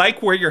song. I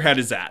like Where Your Head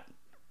Is At.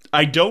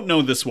 I don't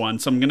know this one,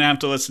 so I'm going to have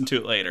to listen to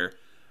it later.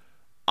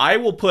 I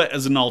will put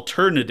as an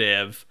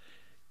alternative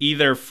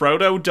either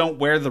Frodo Don't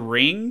Wear the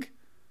Ring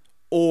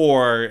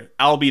or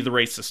I'll Be the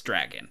Racist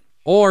Dragon.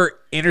 Or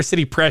Inner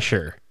City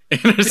Pressure.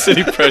 Inner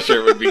City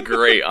Pressure would be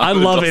great. I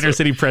love Inner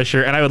City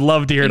Pressure, and I would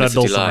love to hear it on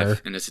Dulcimer.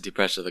 Inner City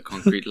Pressure, the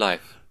concrete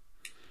life.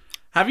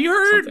 Have you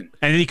heard? Something.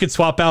 And then you could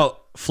swap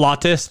out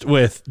Flautist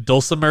with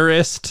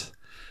Dulcimerist.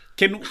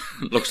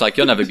 Looks like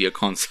you'll never be a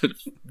concert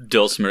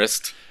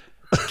dulcimerist.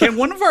 Can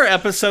one of our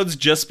episodes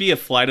just be a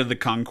Flight of the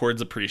Conchords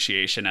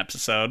appreciation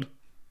episode?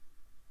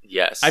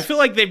 Yes. I feel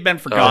like they've been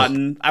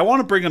forgotten. I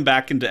want to bring them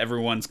back into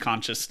everyone's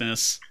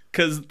consciousness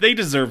because they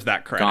deserve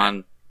that credit.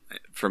 Gone.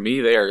 For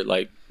me, they are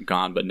like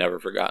gone but never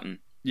forgotten.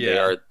 Yeah. They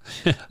are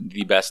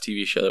the best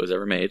TV show that was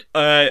ever made.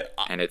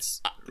 And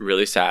it's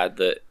really sad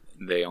that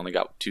they only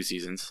got 2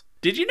 seasons.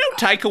 Did you know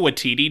Taika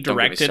Waititi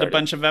directed a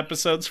bunch of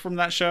episodes from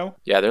that show?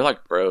 Yeah, they're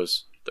like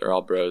bros. They're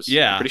all bros.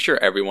 Yeah. I'm pretty sure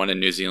everyone in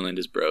New Zealand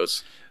is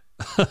bros.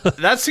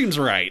 That seems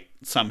right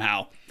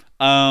somehow.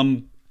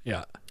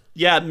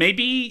 Yeah,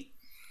 maybe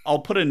I'll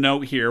put a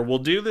note here. We'll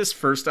do this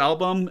first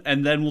album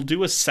and then we'll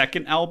do a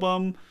second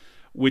album,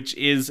 which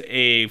is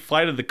a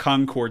Flight of the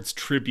Conchords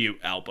tribute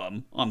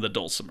album on the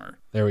Dulcimer.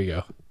 There we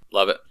go.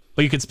 Love it.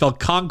 Well, you could spell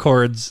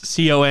Conchords,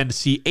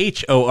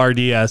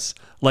 Conchords,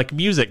 like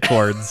music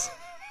chords.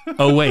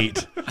 Oh,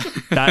 wait.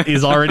 That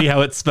is already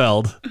how it's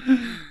spelled.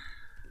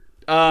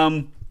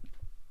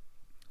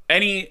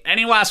 Any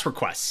last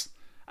requests?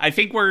 I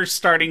think we're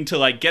starting to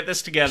like get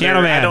this together.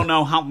 Piano Man. I don't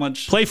know how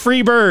much. Play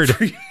Freebird.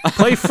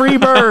 Play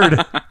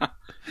Freebird.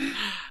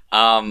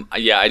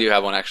 Yeah, I do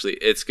have one actually.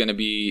 It's going to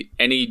be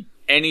any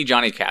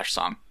Johnny Cash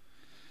song.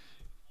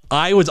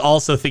 I was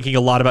also thinking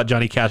a lot about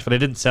Johnny Cash, but I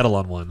didn't settle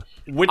on one.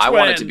 Which I one?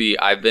 want it to be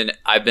I've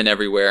been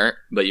everywhere,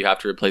 but you have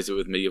to replace it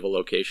with medieval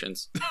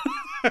locations.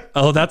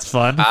 Oh, that's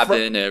fun. I've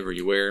been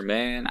everywhere,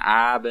 man.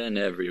 I've been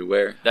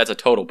everywhere. That's a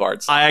total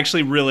Bard song. I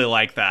actually really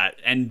like that.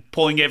 And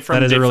pulling it from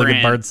That is a different really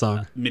good Bard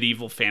song.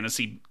 medieval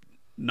fantasy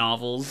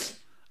novels,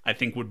 I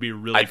think would be a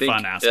really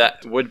fun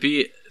aspect. That would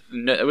be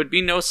it would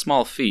be no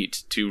small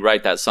feat to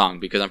write that song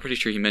because I'm pretty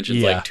sure he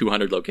mentions like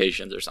 200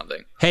 locations or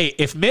something. Hey,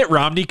 if Mitt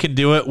Romney can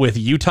do it with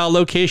Utah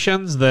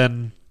locations,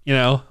 then, you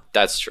know.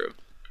 That's true.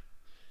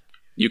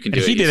 You can do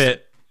and it. He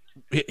did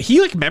it.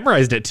 He like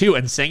memorized it too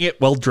and sang it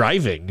while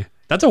driving.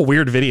 That's a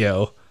weird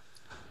video.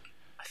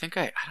 I think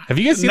I have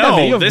you guys seen that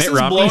video of this Mitt is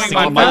Romney blowing singing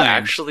my that? mind. I've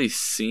actually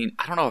seen.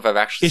 I don't know if I've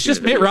actually. It's seen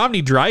just the Mitt video.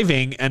 Romney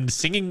driving and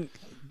singing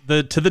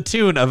to the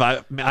tune of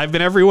 "I've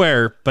Been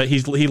Everywhere," but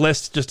he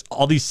lists just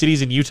all these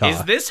cities in Utah.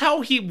 Is this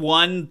how he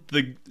won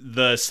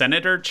the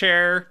senator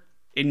chair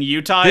in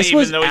Utah? This even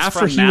was though he's after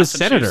from he was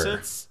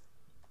Massachusetts?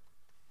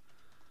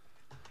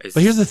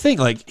 But here's the thing: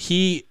 like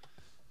he.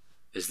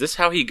 Is this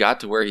how he got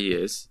to where he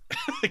is?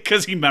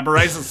 Because he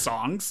memorizes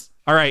songs.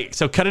 All right,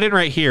 so cut it in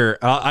right here.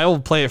 I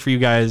will play it for you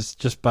guys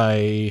just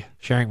by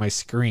sharing my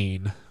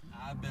screen.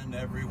 I've been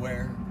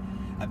everywhere,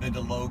 I've been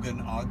to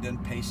Logan, Ogden,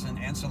 Payson,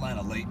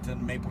 Ancelina,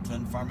 Layton,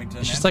 Mapleton,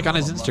 Farmington. It's just like on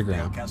his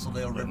Instagram.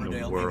 Castledale,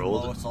 Riverdale,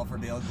 world. Eagle,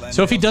 Sulphurdale, Glendale,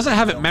 So if he doesn't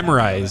have it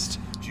memorized,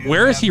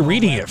 where is he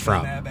reading it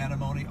from?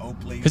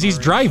 Because he's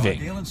driving.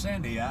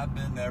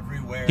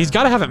 He's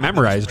got to have it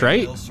memorized,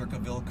 right?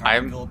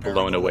 I'm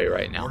blown away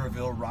right now.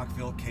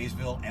 Rockville,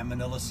 Kaysville,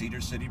 Amanilla,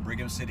 Cedar City,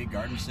 Brigham City,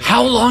 Garden City.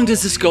 How long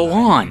does this go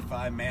on?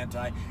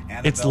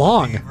 It's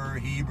long.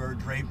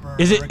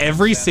 Is it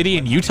every city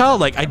in Utah?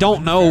 Like, I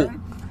don't know.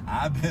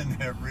 I've been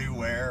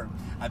everywhere.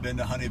 I've been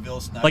to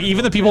Honeyville, Like,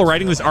 even the people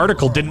writing this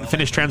article didn't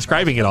finish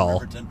transcribing it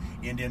all.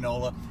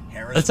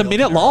 It's a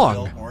minute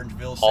long.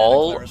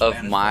 All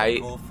of my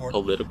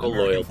political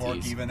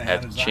loyalties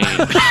have changed.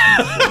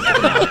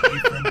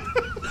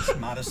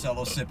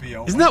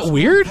 Isn't that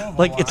weird?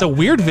 Like, it's a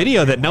weird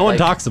video that no one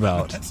talks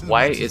about.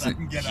 Why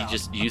isn't he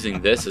just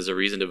using this as a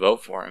reason to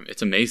vote for him?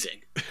 It's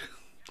amazing.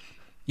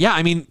 Yeah,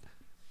 I mean,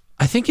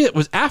 I think it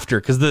was after,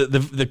 because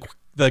the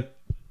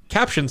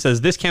caption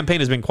says, "This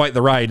campaign has been quite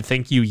the ride.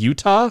 Thank you,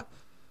 Utah."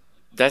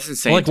 That's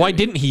insane. Like, why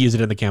didn't he use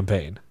it in the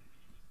campaign?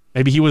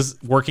 Maybe he was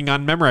working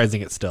on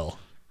memorizing it still.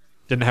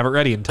 Didn't have it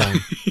ready in time.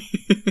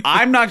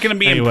 I'm not going to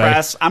be Anyway.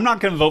 impressed. I'm not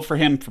going to vote for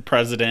him for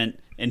president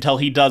until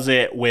he does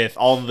it with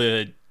all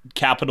the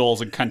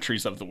capitals and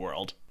countries of the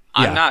world.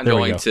 Yeah, I'm not there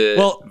we going go. to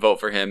Well- vote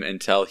for him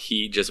until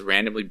he just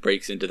randomly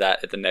breaks into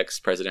that at the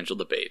next presidential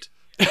debate.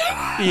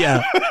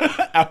 Yeah.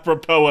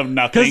 Apropos of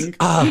nothing.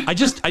 I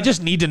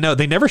just need to know.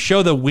 They never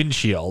show the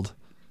windshield,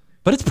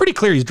 but it's pretty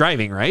clear he's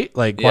driving, right?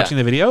 Like, Yeah. watching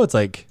the video, it's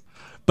like,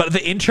 but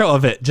the intro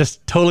of it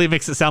just totally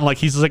makes it sound like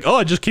he's just like, oh,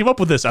 I just came up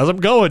with this as I'm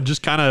going,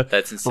 just kind of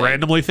That's insane.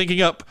 randomly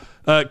thinking up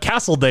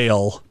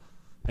Castledale.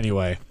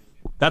 Anyway,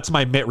 that's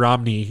my Mitt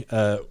Romney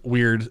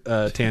weird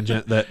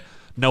tangent that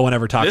no one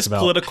ever talks This about.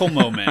 political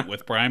moment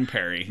with Brian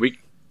Perry.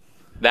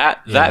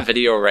 That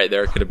video right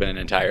there could have been an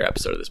entire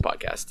episode of this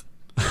podcast.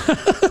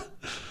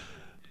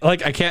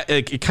 Like, I can't.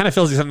 It kind of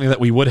feels like something that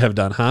we would have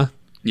done, huh?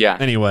 Yeah.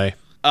 Anyway,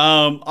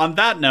 On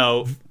that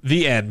note,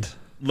 the end.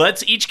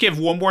 let's each give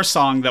one more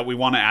song that we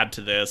want to add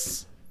to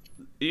this.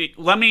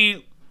 Let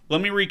me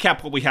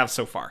recap what we have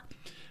so far.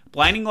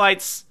 Blinding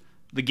Lights,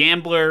 The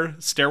Gambler,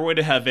 Stairway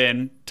to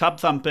Heaven, Tub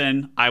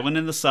Thumpin', Island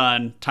in the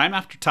Sun, Time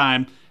After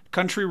Time,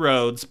 Country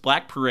Roads,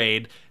 Black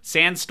Parade,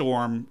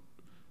 Sandstorm,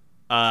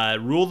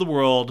 Rule the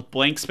World,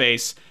 Blank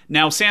Space.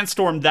 Now,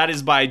 Sandstorm, that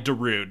is by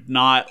Darude,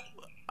 not...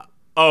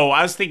 Oh,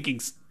 I was thinking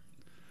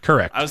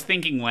Correct.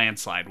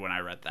 Landslide when I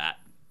read that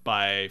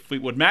by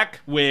Fleetwood Mac,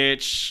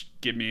 which,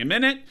 give me a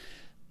minute,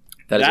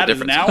 That is a is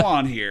different now song.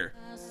 on here.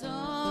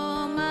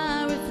 Saw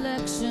my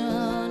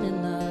reflection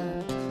in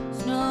the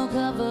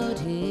snow-covered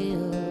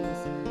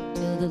hills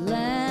till the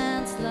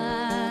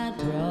landslide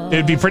brought.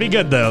 It'd be pretty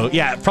good though.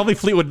 Yeah, probably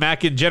Fleetwood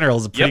Mac in general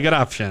is a pretty Yep. good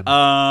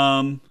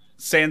option.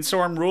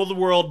 Sandstorm, Rule the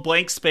World,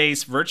 Blank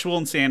Space, Virtual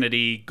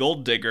Insanity,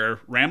 Gold Digger,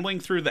 Rambling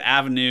Through the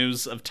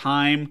Avenues of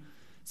Time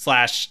 /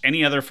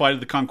 any other Flight of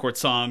the Conchord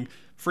song,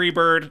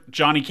 Freebird,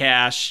 Johnny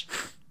Cash,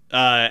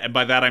 and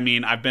by that I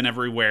mean I've Been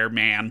Everywhere,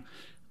 Man,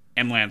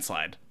 and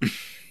Landslide.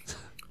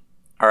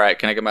 All right,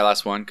 can I get my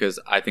last one? Because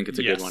I think it's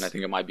a Yes. good one. I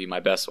think it might be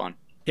my best one.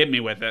 Hit me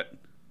with it.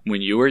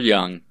 When You Were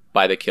Young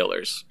by The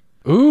Killers.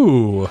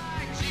 Ooh.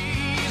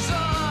 Jesus,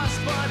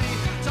 but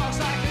he talks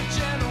like a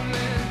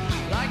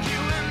gentleman, like you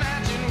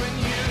imagine when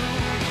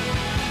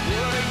you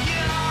were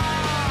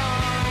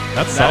young.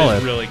 That's That solid.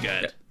 is really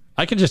good.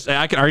 I can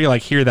already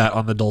like hear that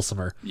on the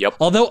dulcimer. Yep.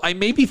 Although I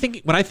may be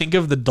thinking, when I think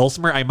of the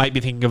dulcimer, I might be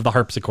thinking of the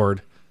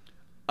harpsichord.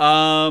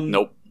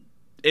 Nope.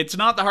 It's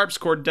not the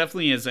harpsichord,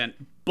 definitely isn't,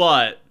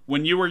 but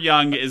When You Were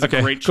Young is Okay,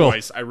 a great cool.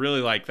 choice. I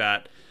really like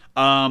that.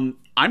 I'm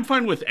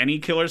fine with any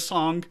Killers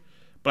song,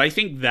 but I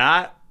think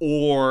that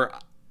or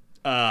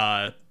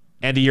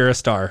Andy, you're a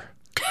star.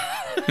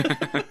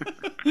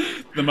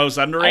 the most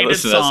underrated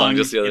listened to that song song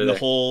just the other in the day.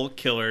 whole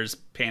Killers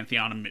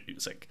pantheon of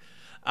music.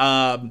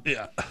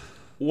 Yeah.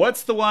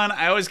 What's the one?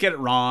 I always get it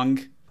wrong.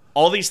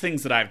 All These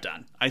Things That I've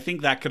Done. I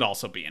think that could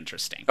also be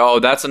interesting. Oh,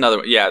 that's another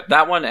one. Yeah,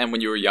 that one and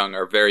When You Were Young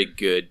are very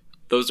good.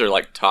 Those are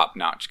like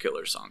top-notch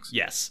Killer songs.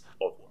 Yes.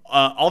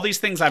 All These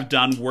Things I've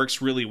Done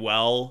works really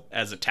well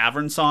as a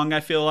tavern song, I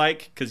feel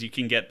like, because you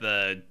can get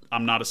the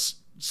I'm Not a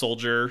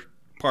Soldier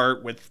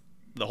part with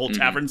the whole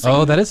tavern scene.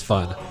 Oh, that is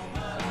fun.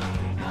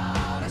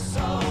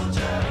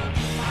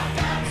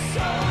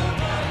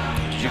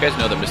 Did you guys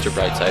know that Mr.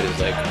 Brightside is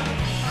like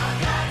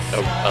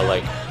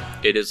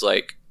it is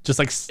like Just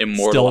like still in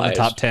immortalized. the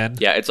top 10.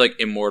 Yeah, it's like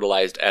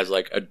immortalized as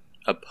like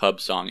a pub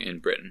song in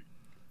Britain.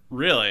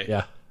 Really?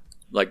 Yeah.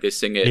 Like they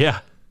sing it. Yeah.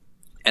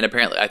 And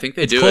apparently, I think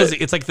they It's do closing.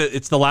 it. It's like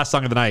it's the last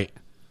song of the night.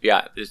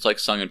 Yeah, it's like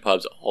sung in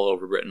pubs all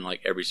over Britain, like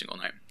every single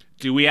night.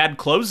 Do we add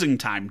closing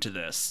time to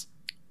this?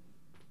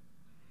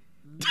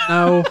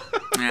 No.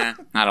 I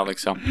don't think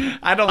so.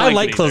 I don't I like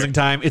like it closing either.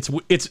 time.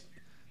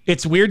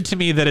 It's weird to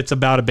me that it's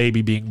about a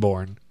baby being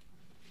born.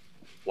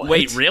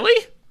 Wait,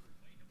 really?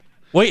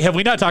 Wait, have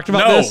we not talked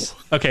about No. this?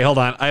 Okay, hold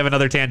on. I have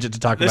another tangent to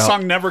talk This about.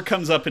 song never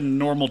comes up in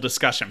normal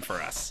discussion for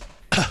us.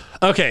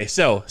 Okay,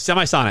 so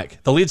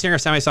Semisonic, the lead singer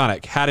of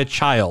Semisonic, had a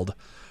child.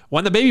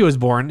 When the baby was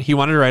born, he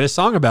wanted to write a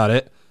song about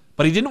it,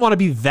 but he didn't want to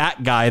be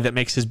that guy that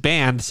makes his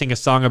band sing a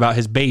song about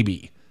his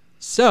baby.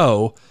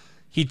 So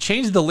he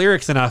changed the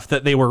lyrics enough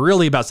that they were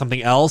really about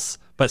something else,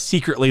 but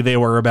secretly they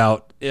were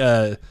about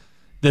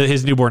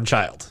his newborn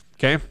child.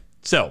 Okay?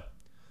 So,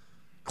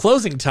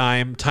 closing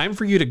time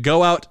for you to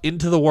go out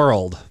into the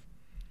world.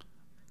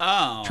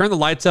 Oh. Turn the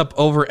lights up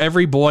over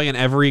every boy and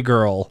every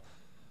girl.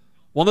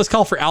 Well, this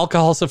call for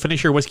alcohol, so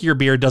finish your whiskey or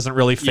beer doesn't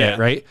really fit,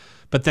 right?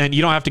 But then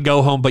you don't have to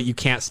go home, but you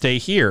can't stay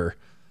here.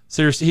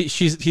 So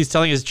he's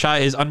telling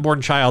his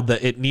unborn child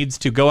that it needs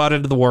to go out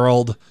into the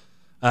world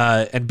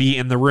and be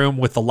in the room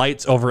with the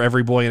lights over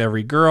every boy and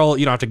every girl.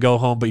 You don't have to go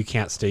home, but you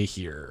can't stay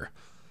here.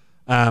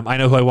 I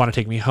know who I want to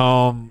take me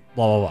home.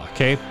 Blah blah blah.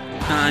 Okay.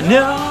 I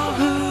know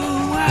who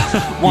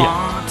I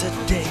want to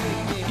take.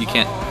 You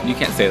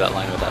can't say that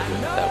line without doing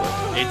it that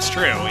way. It's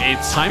true.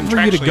 It's time for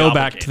you to go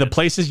back to the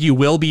places you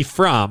will be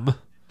from.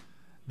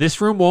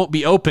 This room won't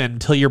be open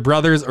till your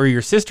brothers or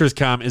your sisters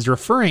come is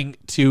referring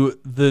to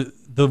the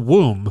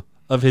womb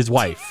of his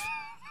wife.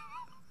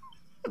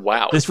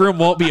 Wow. This room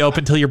won't be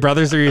open till your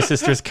brothers or your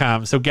sisters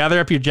come. So gather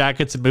up your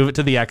jackets and move it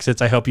to the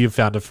exits. I hope you've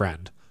found a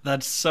friend.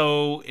 That's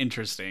so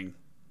interesting.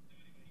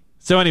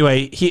 So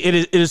anyway,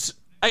 it is.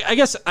 I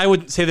guess I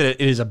wouldn't say that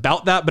it is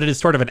about that, but it is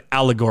sort of an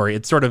allegory.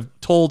 It's sort of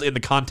told in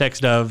the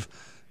context of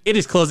it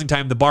is closing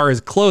time. The bar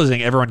is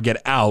closing. Everyone get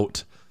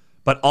out.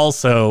 But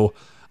also,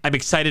 I'm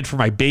excited for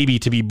my baby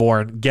to be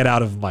born. Get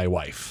out of my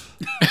wife.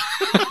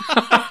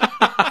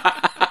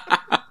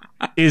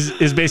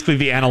 is basically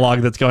the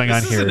analog that's going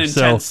on here. This is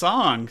an intense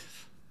song.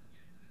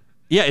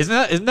 Yeah,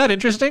 isn't that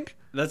interesting?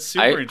 That's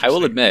super interesting. I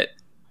will admit,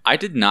 I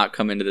did not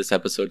come into this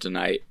episode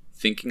tonight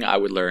thinking I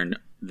would learn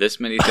this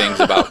many things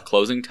about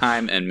closing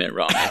time and Mitt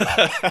Romney.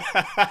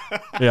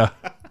 Yeah.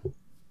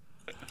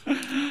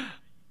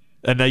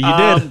 And you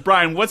did.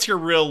 Brian, what's your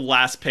real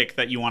last pick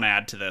that you want to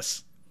add to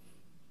this?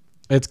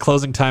 It's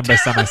Closing Time by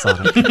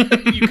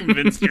Semisonic. You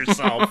convinced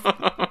yourself.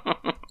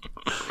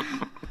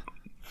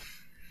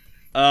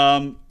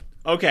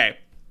 Okay.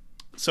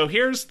 So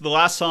here's the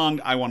last song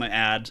I want to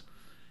add.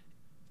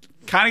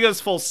 Kind of goes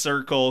full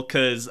circle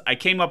because I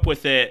came up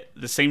with it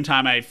the same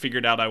time I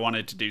figured out I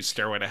wanted to do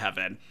Stairway to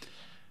Heaven.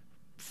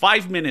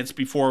 5 minutes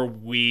before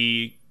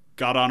we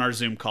got on our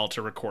Zoom call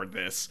to record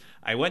this,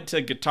 I went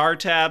to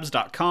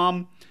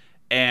guitartabs.com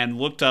and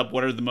looked up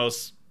what are the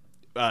most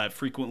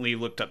frequently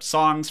looked up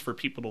songs for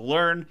people to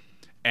learn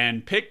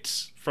and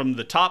picked from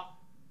the top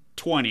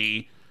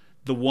 20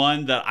 the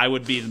one that I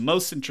would be the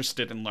most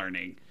interested in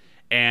learning.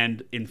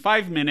 And in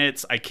 5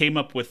 minutes, I came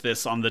up with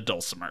this on the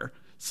dulcimer.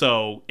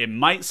 So it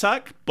might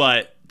suck,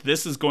 but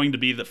this is going to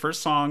be the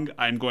first song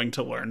I'm going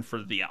to learn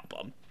for the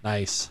album.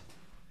 Nice.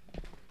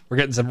 We're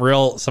getting some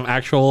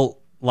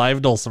actual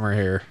live dulcimer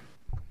here.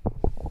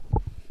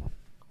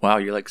 Wow,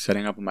 you're like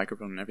setting up a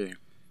microphone and everything.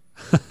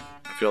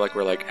 I feel like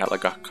we're like at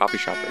like a coffee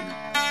shop right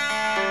now.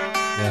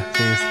 Yeah,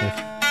 seriously.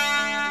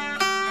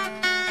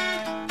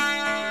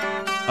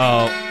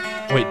 Oh,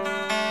 wait.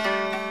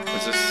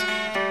 What's this?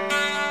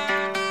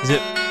 Is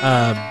it?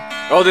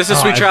 Oh, this is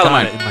Sweet Child of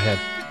Mine. In my head.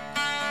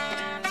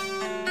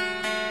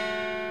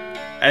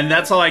 And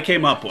that's all I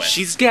came up with.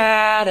 She's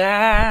got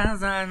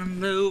eyes on the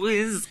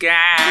blue skies.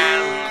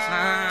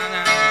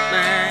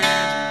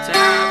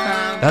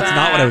 That's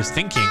not what I was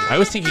thinking. I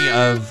was thinking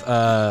of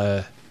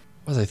what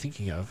was I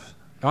thinking of?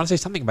 I want to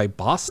say something by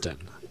Boston.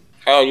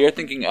 Oh, you're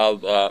thinking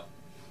of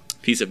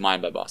Peace of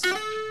Mind by Boston.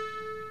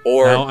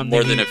 Or No,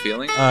 More Than a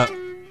Feeling?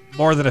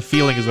 More Than a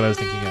Feeling is what I was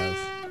thinking of.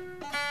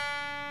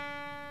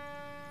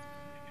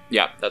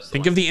 Yeah, that's the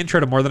Think one. of the intro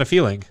to More Than a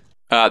Feeling.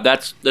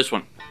 That's this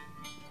one.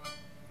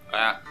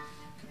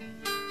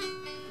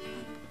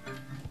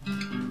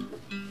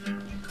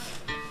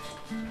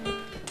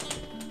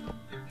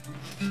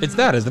 It's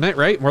that, isn't it?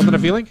 Right? More Than a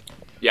Feeling?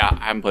 Yeah,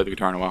 I haven't played the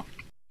guitar in a while.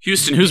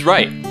 Houston, who's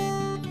right?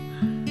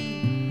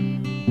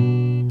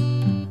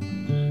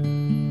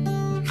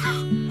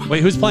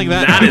 Wait, who's playing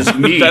that? That is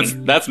me.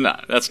 That's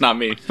not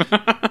me.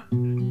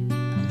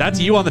 That's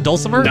you on the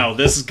dulcimer? No,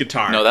 this is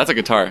guitar. No, that's a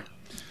guitar.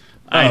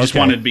 I just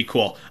wanted to be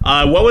cool.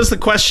 What was the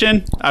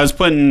question? I was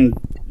putting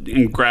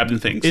and grabbing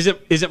things. Is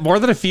it More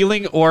Than a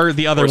Feeling or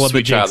the other Or one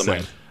Sweet that Jake Child of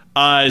said?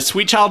 Mine.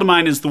 Sweet Child of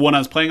Mine is the one I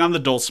was playing on the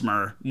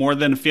dulcimer. More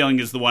Than a Feeling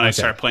is the one I Okay.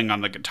 started playing on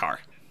the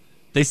guitar.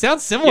 They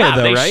sound similar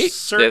though, they right? Yeah,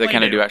 certainly they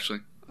kind of do. do actually.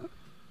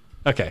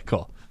 Okay,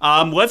 cool.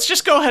 Let's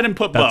just go ahead and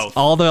put That's both.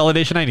 all the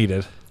validation I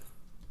needed.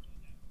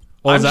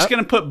 What I'm was just that?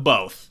 going to put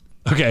both.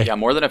 Okay. Yeah,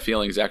 More Than a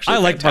Feeling is actually I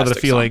a like More Than a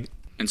fantastic Feeling. song.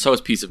 And so is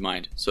Peace of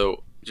Mind.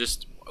 So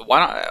just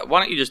why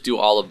don't you just do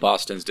all of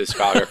Boston's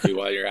discography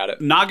while you're at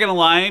it? Not going to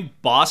lie,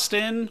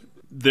 Boston,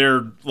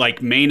 their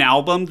like main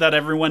album that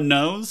everyone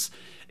knows,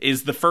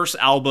 is the first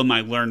album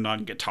I learned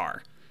on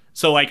guitar.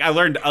 So like I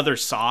learned other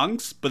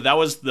songs, but that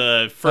was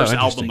the first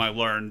interesting. album I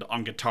learned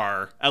on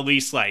guitar, at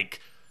least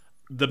like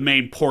the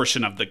main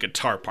portion of the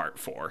guitar part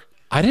for.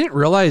 I didn't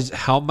realize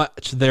how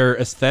much their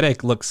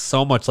aesthetic looks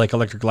so much like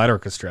Electric Light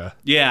Orchestra.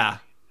 Yeah.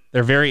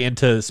 They're very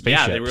into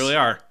spaceships. Yeah, they really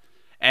are.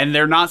 And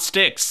they're not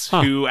Styx,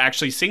 who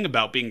actually sing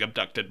about being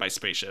abducted by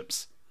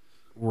spaceships.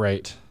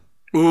 Right.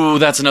 Ooh,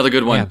 that's another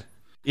good one. Man,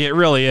 it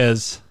really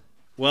is.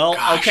 Well,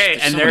 Gosh, okay,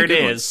 there's and so there many it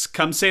good is.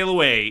 Come Sail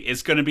Away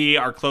is going to be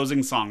our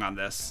closing song on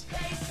this.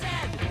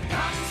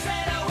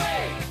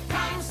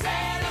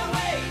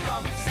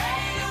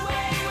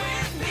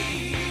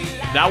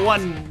 That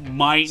one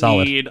might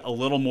Solid. need a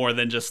little more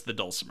than just the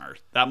dulcimer.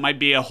 That might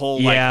be a whole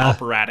Yeah. like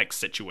operatic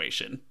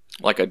situation.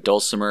 Like a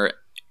dulcimer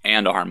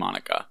and a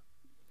harmonica.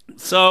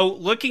 So,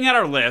 looking at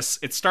our list,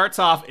 it starts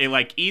off, it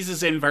like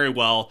eases in very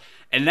well,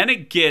 and then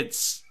it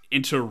gets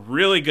into a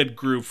really good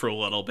groove for a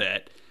little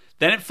bit.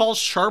 Then it falls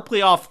sharply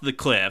off the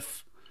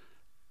cliff,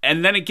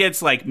 and then it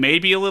gets like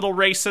maybe a little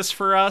racist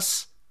for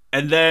us,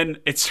 and then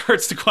it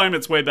starts to climb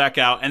its way back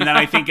out, and then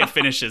I think it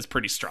finishes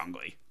pretty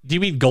strongly. Do you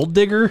mean Gold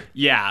Digger?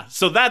 Yeah,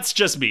 so that's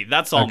just me.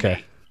 That's all Okay.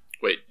 me.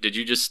 Wait, did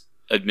you just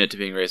admit to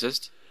being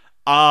racist?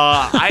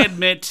 I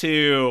admit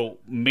to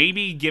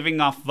maybe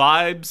giving off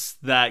vibes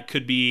that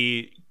could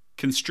be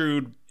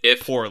construed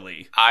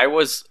poorly.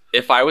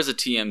 If I was a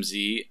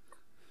TMZ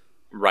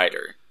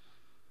writer,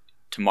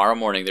 tomorrow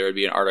morning there would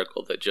be an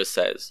article that just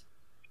says,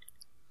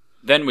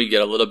 then we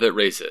get a little bit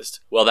racist.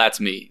 Well, that's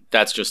me.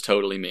 That's just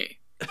totally me,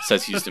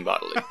 says Houston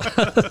Bodily.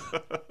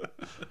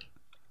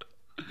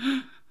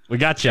 We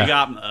got you. You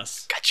got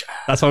us. Gotcha.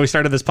 That's why we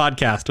started this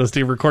podcast, was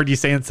to record you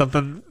saying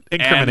something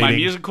incriminating. And my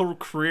musical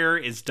career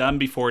is done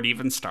before it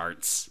even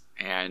starts.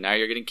 And now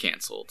you're getting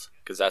canceled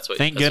because that's what.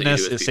 Thank that's what you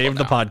goodness do with it people saved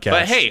the now. podcast.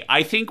 But hey,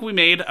 I think we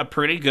made a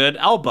pretty good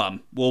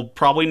album. We'll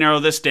probably narrow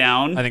this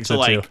down I think to so,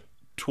 like too.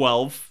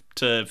 12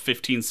 to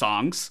 15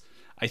 songs.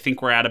 I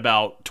think we're at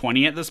about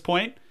 20 at this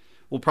point.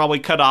 We'll probably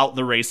cut out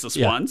the racist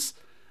Yeah. ones.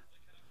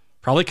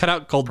 Probably cut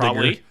out Gold Digger.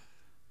 Probably.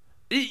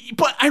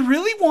 But I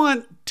really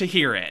want to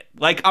hear it.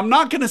 Like, I'm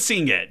not going to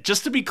sing it,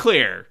 just to be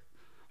clear.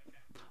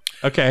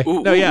 Okay.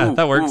 Ooh, No, yeah, ooh,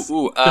 that works.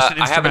 ooh, ooh. Just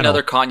an I have instrumental.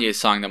 another Kanye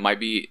song that might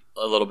be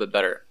a little bit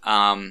better.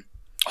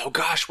 Oh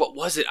gosh, what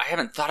was it? I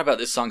haven't thought about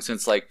this song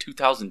since like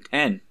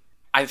 2010.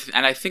 I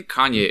think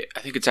Kanye. I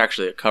think it's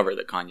actually a cover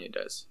that Kanye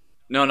does.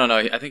 No.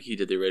 I think he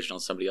did the original.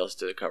 Somebody else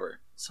did a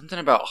cover. Something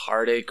about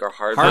heartache or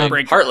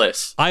Heartbreaker.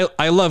 Heartless.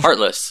 I love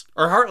Heartless.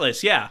 Or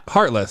Heartless, yeah.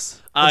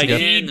 Heartless. That's good.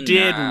 He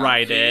did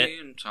write it,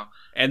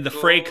 and the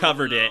Fray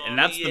covered it, and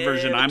that's the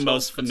version I'm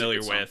most familiar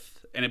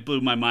with. And it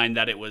blew my mind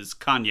that it was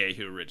Kanye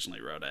who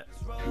originally wrote it.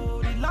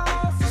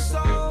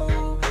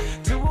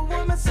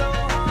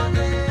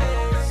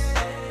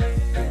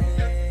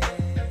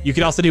 You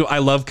could also do I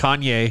Love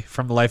Kanye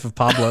from The Life of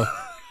Pablo.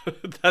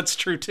 That's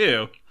true,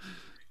 too.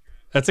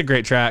 That's a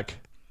great track.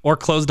 Or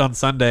Closed on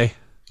Sunday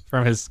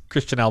from his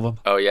Christian album.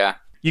 Oh yeah,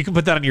 You can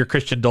put that on your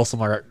Christian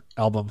Dulcimer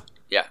album.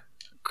 yeah.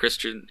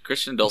 Christian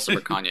Dulcimer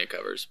Kanye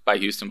covers by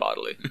Houston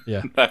Bodily.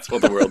 Yeah. That's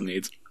what the world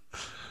needs.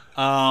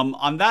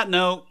 On that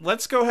note,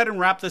 let's go ahead and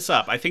wrap this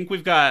up. I think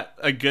we've got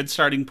a good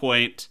starting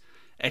point.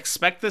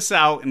 Expect this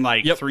out in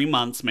like 3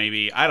 months,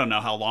 maybe. I don't know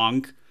how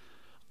long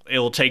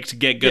it'll take to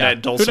get good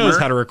at Dulcimer. Who knows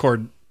how to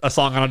record a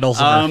song on a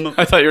Dulcimer?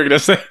 I thought you were gonna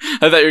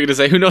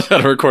say who knows how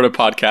to record a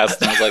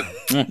podcast, and I was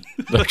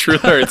like, the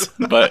truth hurts,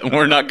 but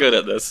we're not good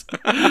at this.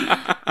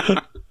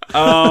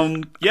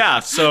 Yeah,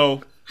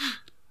 so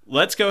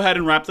let's go ahead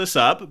and wrap this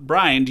up.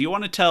 Brian, do you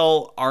want to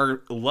tell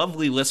our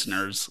lovely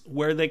listeners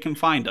where they can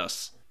find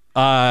us?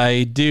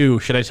 I do.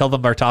 Should I tell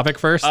them our topic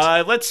first?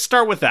 Let's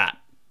start with that.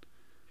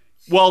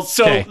 Well,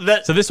 so Okay.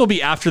 So this will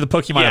be after the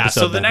Pokemon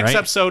episode. so the then, next right?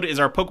 episode is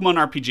our Pokemon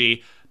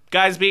RPG.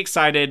 Guys, be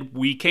excited.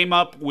 We came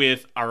up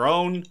with our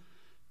own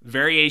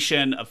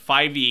variation of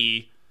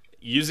 5e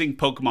using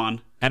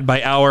Pokemon. And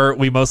by our,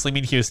 we mostly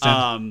mean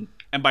Houston.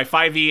 And by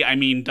 5e, I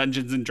mean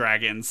Dungeons and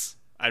Dragons.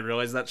 I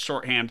realize that's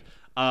shorthand.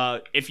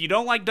 If you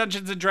don't like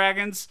Dungeons and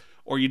Dragons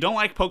or you don't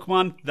like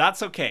Pokemon,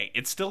 that's okay.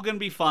 It's still going to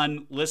be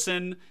fun.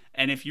 Listen,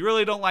 and if you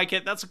really don't like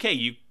it, that's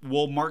okay.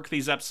 We'll mark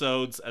these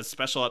episodes as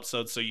special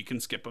episodes so you can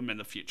skip them in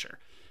the future.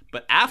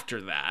 But after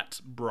that,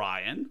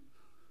 Brian...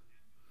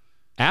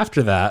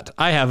 After that,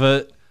 I have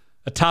a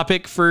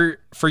topic for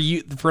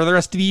you, for the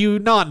rest of you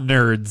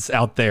non-nerds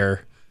out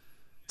there.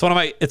 It's one of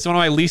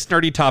my least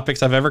nerdy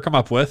topics I've ever come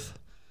up with.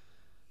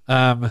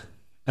 And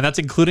that's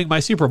including my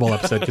Super Bowl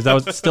episode, because that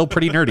was still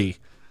pretty nerdy.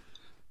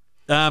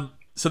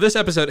 So this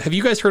episode, have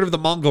you guys heard of the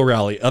Mongol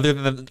Rally, other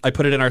than I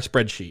put it in our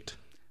spreadsheet?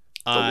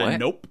 what?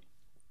 Nope.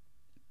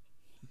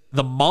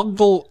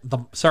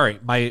 Sorry,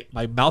 my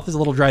mouth is a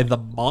little dry. The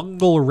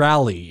Mongol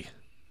Rally.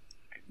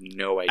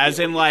 No idea. As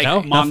in, like,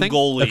 No? Nothing?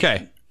 Mongolian.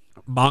 Okay.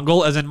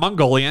 Mongol as in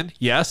Mongolian,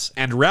 yes,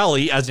 and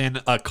rally as in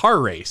a car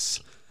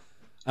race.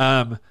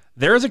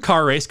 There is a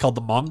car race called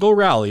the Mongol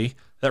Rally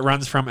that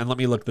runs from, and let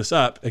me look this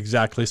up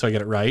exactly so I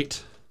get it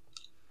right.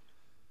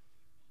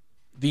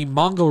 The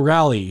Mongol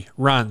Rally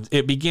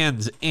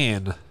begins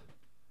in,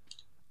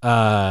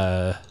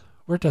 where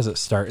does it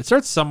start? It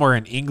starts somewhere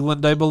in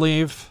England, I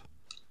believe.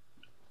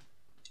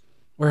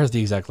 Where is the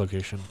exact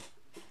location?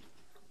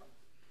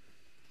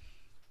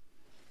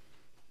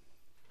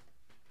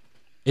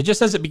 It just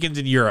says it begins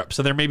in Europe,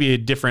 so there may be a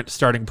different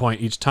starting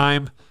point each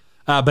time.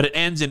 But it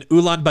ends in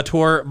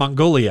Ulaanbaatar,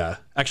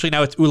 Mongolia. Actually,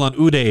 now it's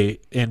Ulan-Ude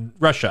in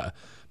Russia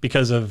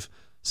because of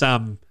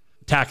some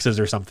taxes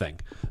or something.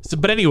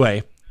 But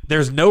anyway,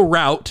 there's no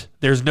route.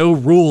 There's no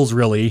rules,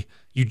 really.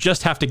 You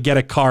just have to get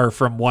a car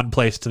from one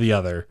place to the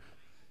other.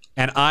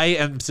 And I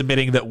am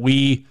submitting that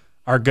we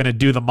are going to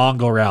do the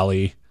Mongol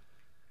Rally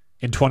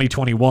in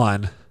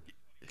 2021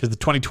 because the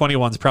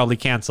 2021 is probably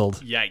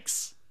canceled.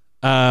 Yikes.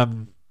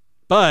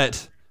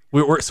 But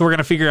we're going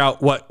to figure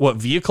out what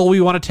vehicle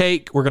we want to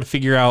take. We're going to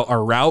figure out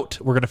our route.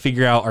 We're going to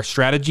figure out our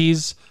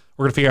strategies.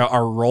 We're going to figure out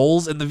our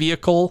roles in the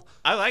vehicle.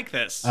 I like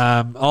this.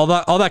 All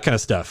that kind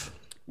of stuff.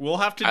 We'll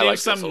have to I do like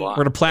this some a lot.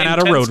 We're going to plan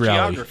out a road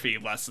rally. geography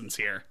lessons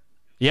here.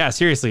 Yeah,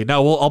 seriously.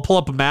 No, I'll pull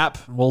up a map.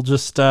 We'll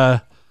just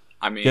I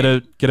mean, get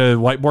a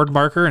whiteboard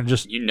marker and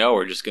just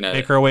we're just gonna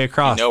make our way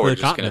across we're the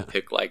just continent. gonna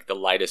pick like the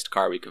lightest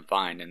car we can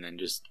find and then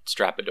just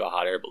strap it to a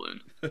hot air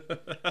balloon.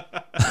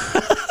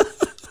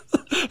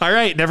 All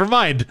right, never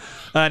mind.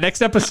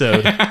 Next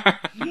episode.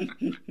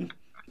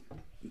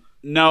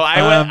 No,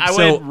 I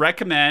would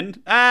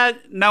recommend.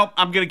 No,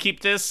 I'm gonna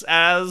keep this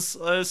as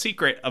a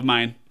secret of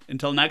mine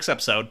until next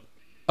episode.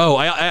 Oh,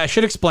 I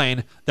should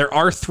explain. There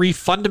are 3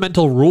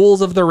 fundamental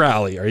rules of the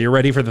rally. Are you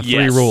ready for the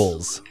 3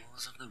 rules?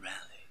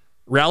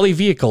 Rally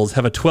vehicles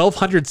have a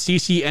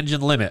 1200cc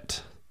engine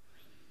limit.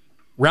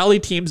 Rally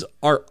teams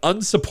are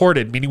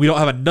unsupported, meaning we don't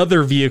have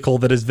another vehicle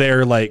that is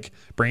there, like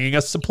bringing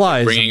us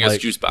supplies, Bringing us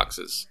like, juice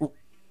boxes.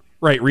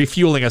 right,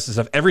 refueling us and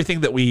stuff. Everything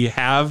that we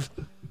have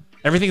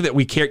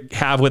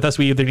with us,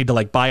 we either need to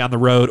like buy on the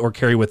road or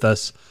carry with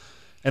us.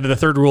 And then the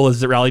third rule is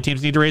that rally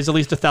teams need to raise at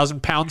least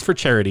 £1,000 for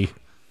charity.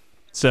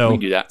 So We can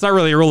do that. it's not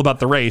really a rule about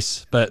the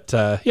race, but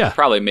yeah,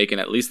 Probably making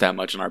at least that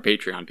much on our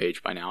Patreon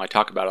page by now. I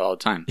talk about it all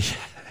the time.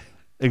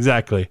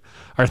 exactly.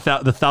 The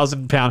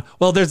 £1,000.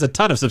 Well, there's a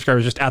ton of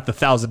subscribers just at the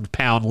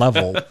 £1,000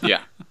 level.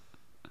 Yeah.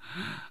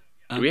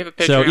 Do we have a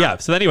Patreon? So yeah.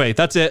 So anyway,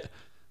 that's it.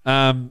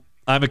 I'm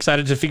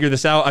excited to figure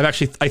this out. I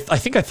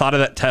think I thought of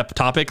that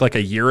topic like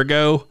a year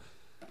ago.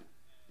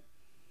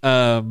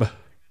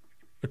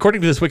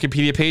 According to this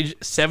Wikipedia page,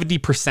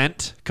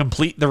 70%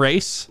 complete the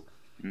race.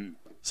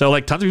 So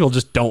like tons of people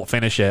just don't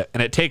finish it,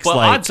 and it takes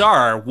odds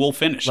are we'll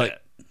finish it.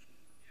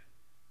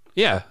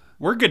 Yeah,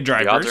 we're good The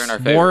odds drivers. are in our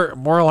favor.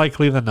 more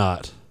likely than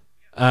not.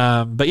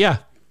 But yeah,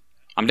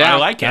 I'm down. I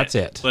like it. That's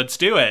it. Let's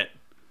do it.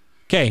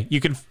 Okay, you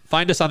can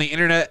find us on the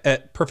internet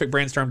at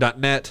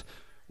perfectbrainstorm.net.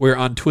 We're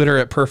on Twitter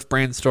at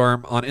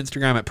perfbrainstorm, on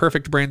Instagram at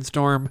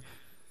perfectbrainstorm,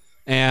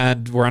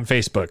 and we're on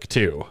Facebook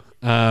too.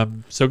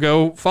 So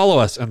go follow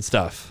us and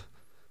stuff.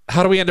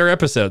 How do we end our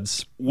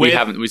episodes? We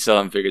still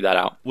haven't figured that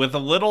out. With a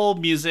little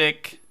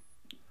music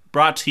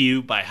brought to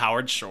you by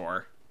Howard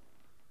Shore.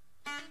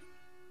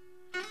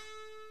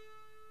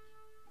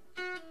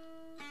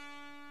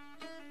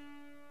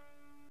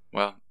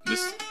 Well,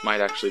 this might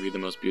actually be the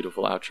most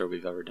beautiful outro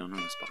we've ever done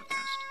on this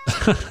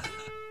podcast.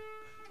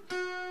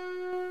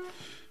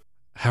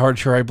 Howard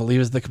Shore, I believe,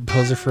 is the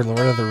composer for Lord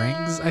of the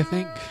Rings, I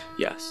think.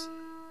 Yes.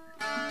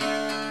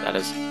 That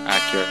is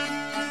accurate.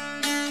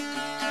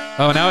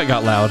 Oh, now it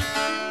got loud.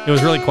 It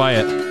was really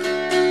quiet.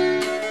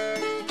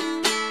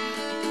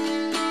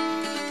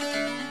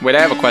 Wait,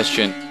 I have a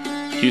question.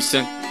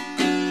 Houston?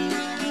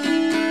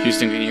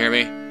 Houston, can you hear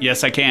me?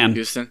 Yes, I can.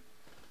 Houston?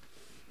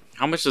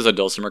 How much does a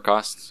dulcimer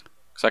cost?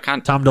 Because I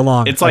can't... Tom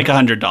DeLonge. It's like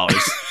 $100.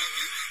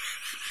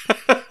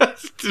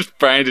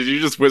 Brian, did you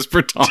just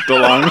whisper Tom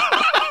DeLonge?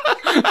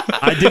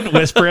 I didn't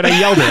whisper it. I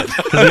yelled it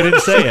because we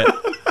didn't say it.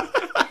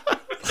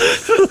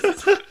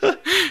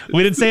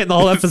 We didn't say it in the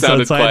whole episode,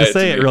 sounded so I had to quiet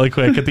say to it me. really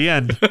quick at the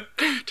end.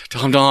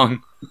 Tom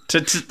DeLonge.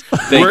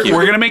 We're you.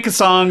 gonna make a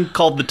song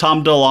called the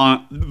Tom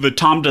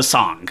Da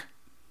song.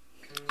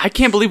 I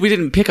can't believe we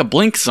didn't pick a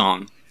Blink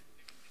song.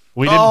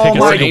 We didn't Oh pick a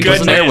my single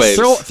goodness. Blink.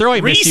 Airwaves. Throw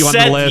I Miss You on the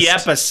Reset list. the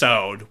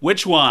episode.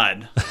 Which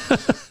one?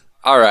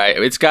 All right,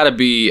 it's got to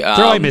be...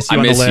 Throw I Miss You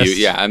on the list.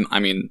 Yeah, I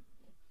mean,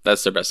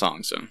 that's their best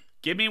song, so...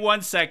 Give me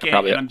 1 second,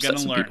 Probably and I'm upset gonna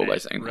some learn people by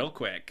it saying that. real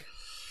quick.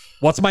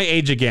 What's My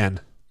Age Again?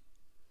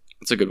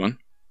 It's a good one.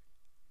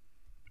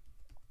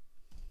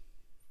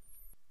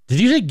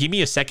 Did you say, give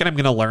me a second, I'm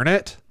going to learn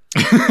it?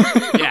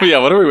 Yeah,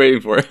 what are we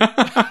waiting for?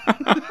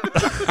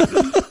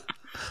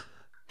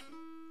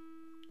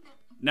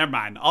 Never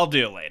mind. I'll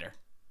do it later.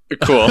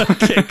 Cool.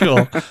 Okay,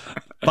 cool.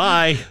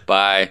 Bye.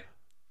 Bye.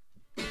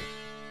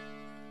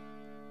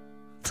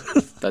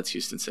 That's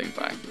Houston saying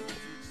bye.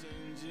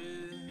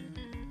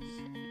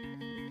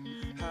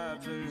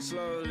 Happen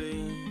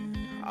slowly,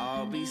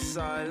 I'll be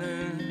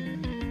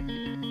silent.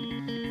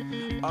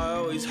 I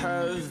always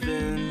have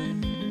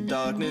been.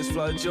 Darkness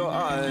floods your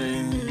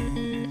eyes.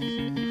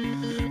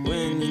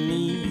 When you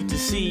need to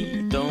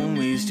see, don't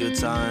waste your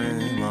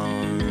time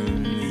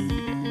on me.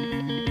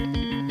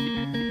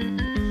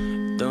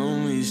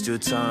 Don't waste your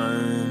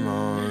time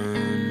on me.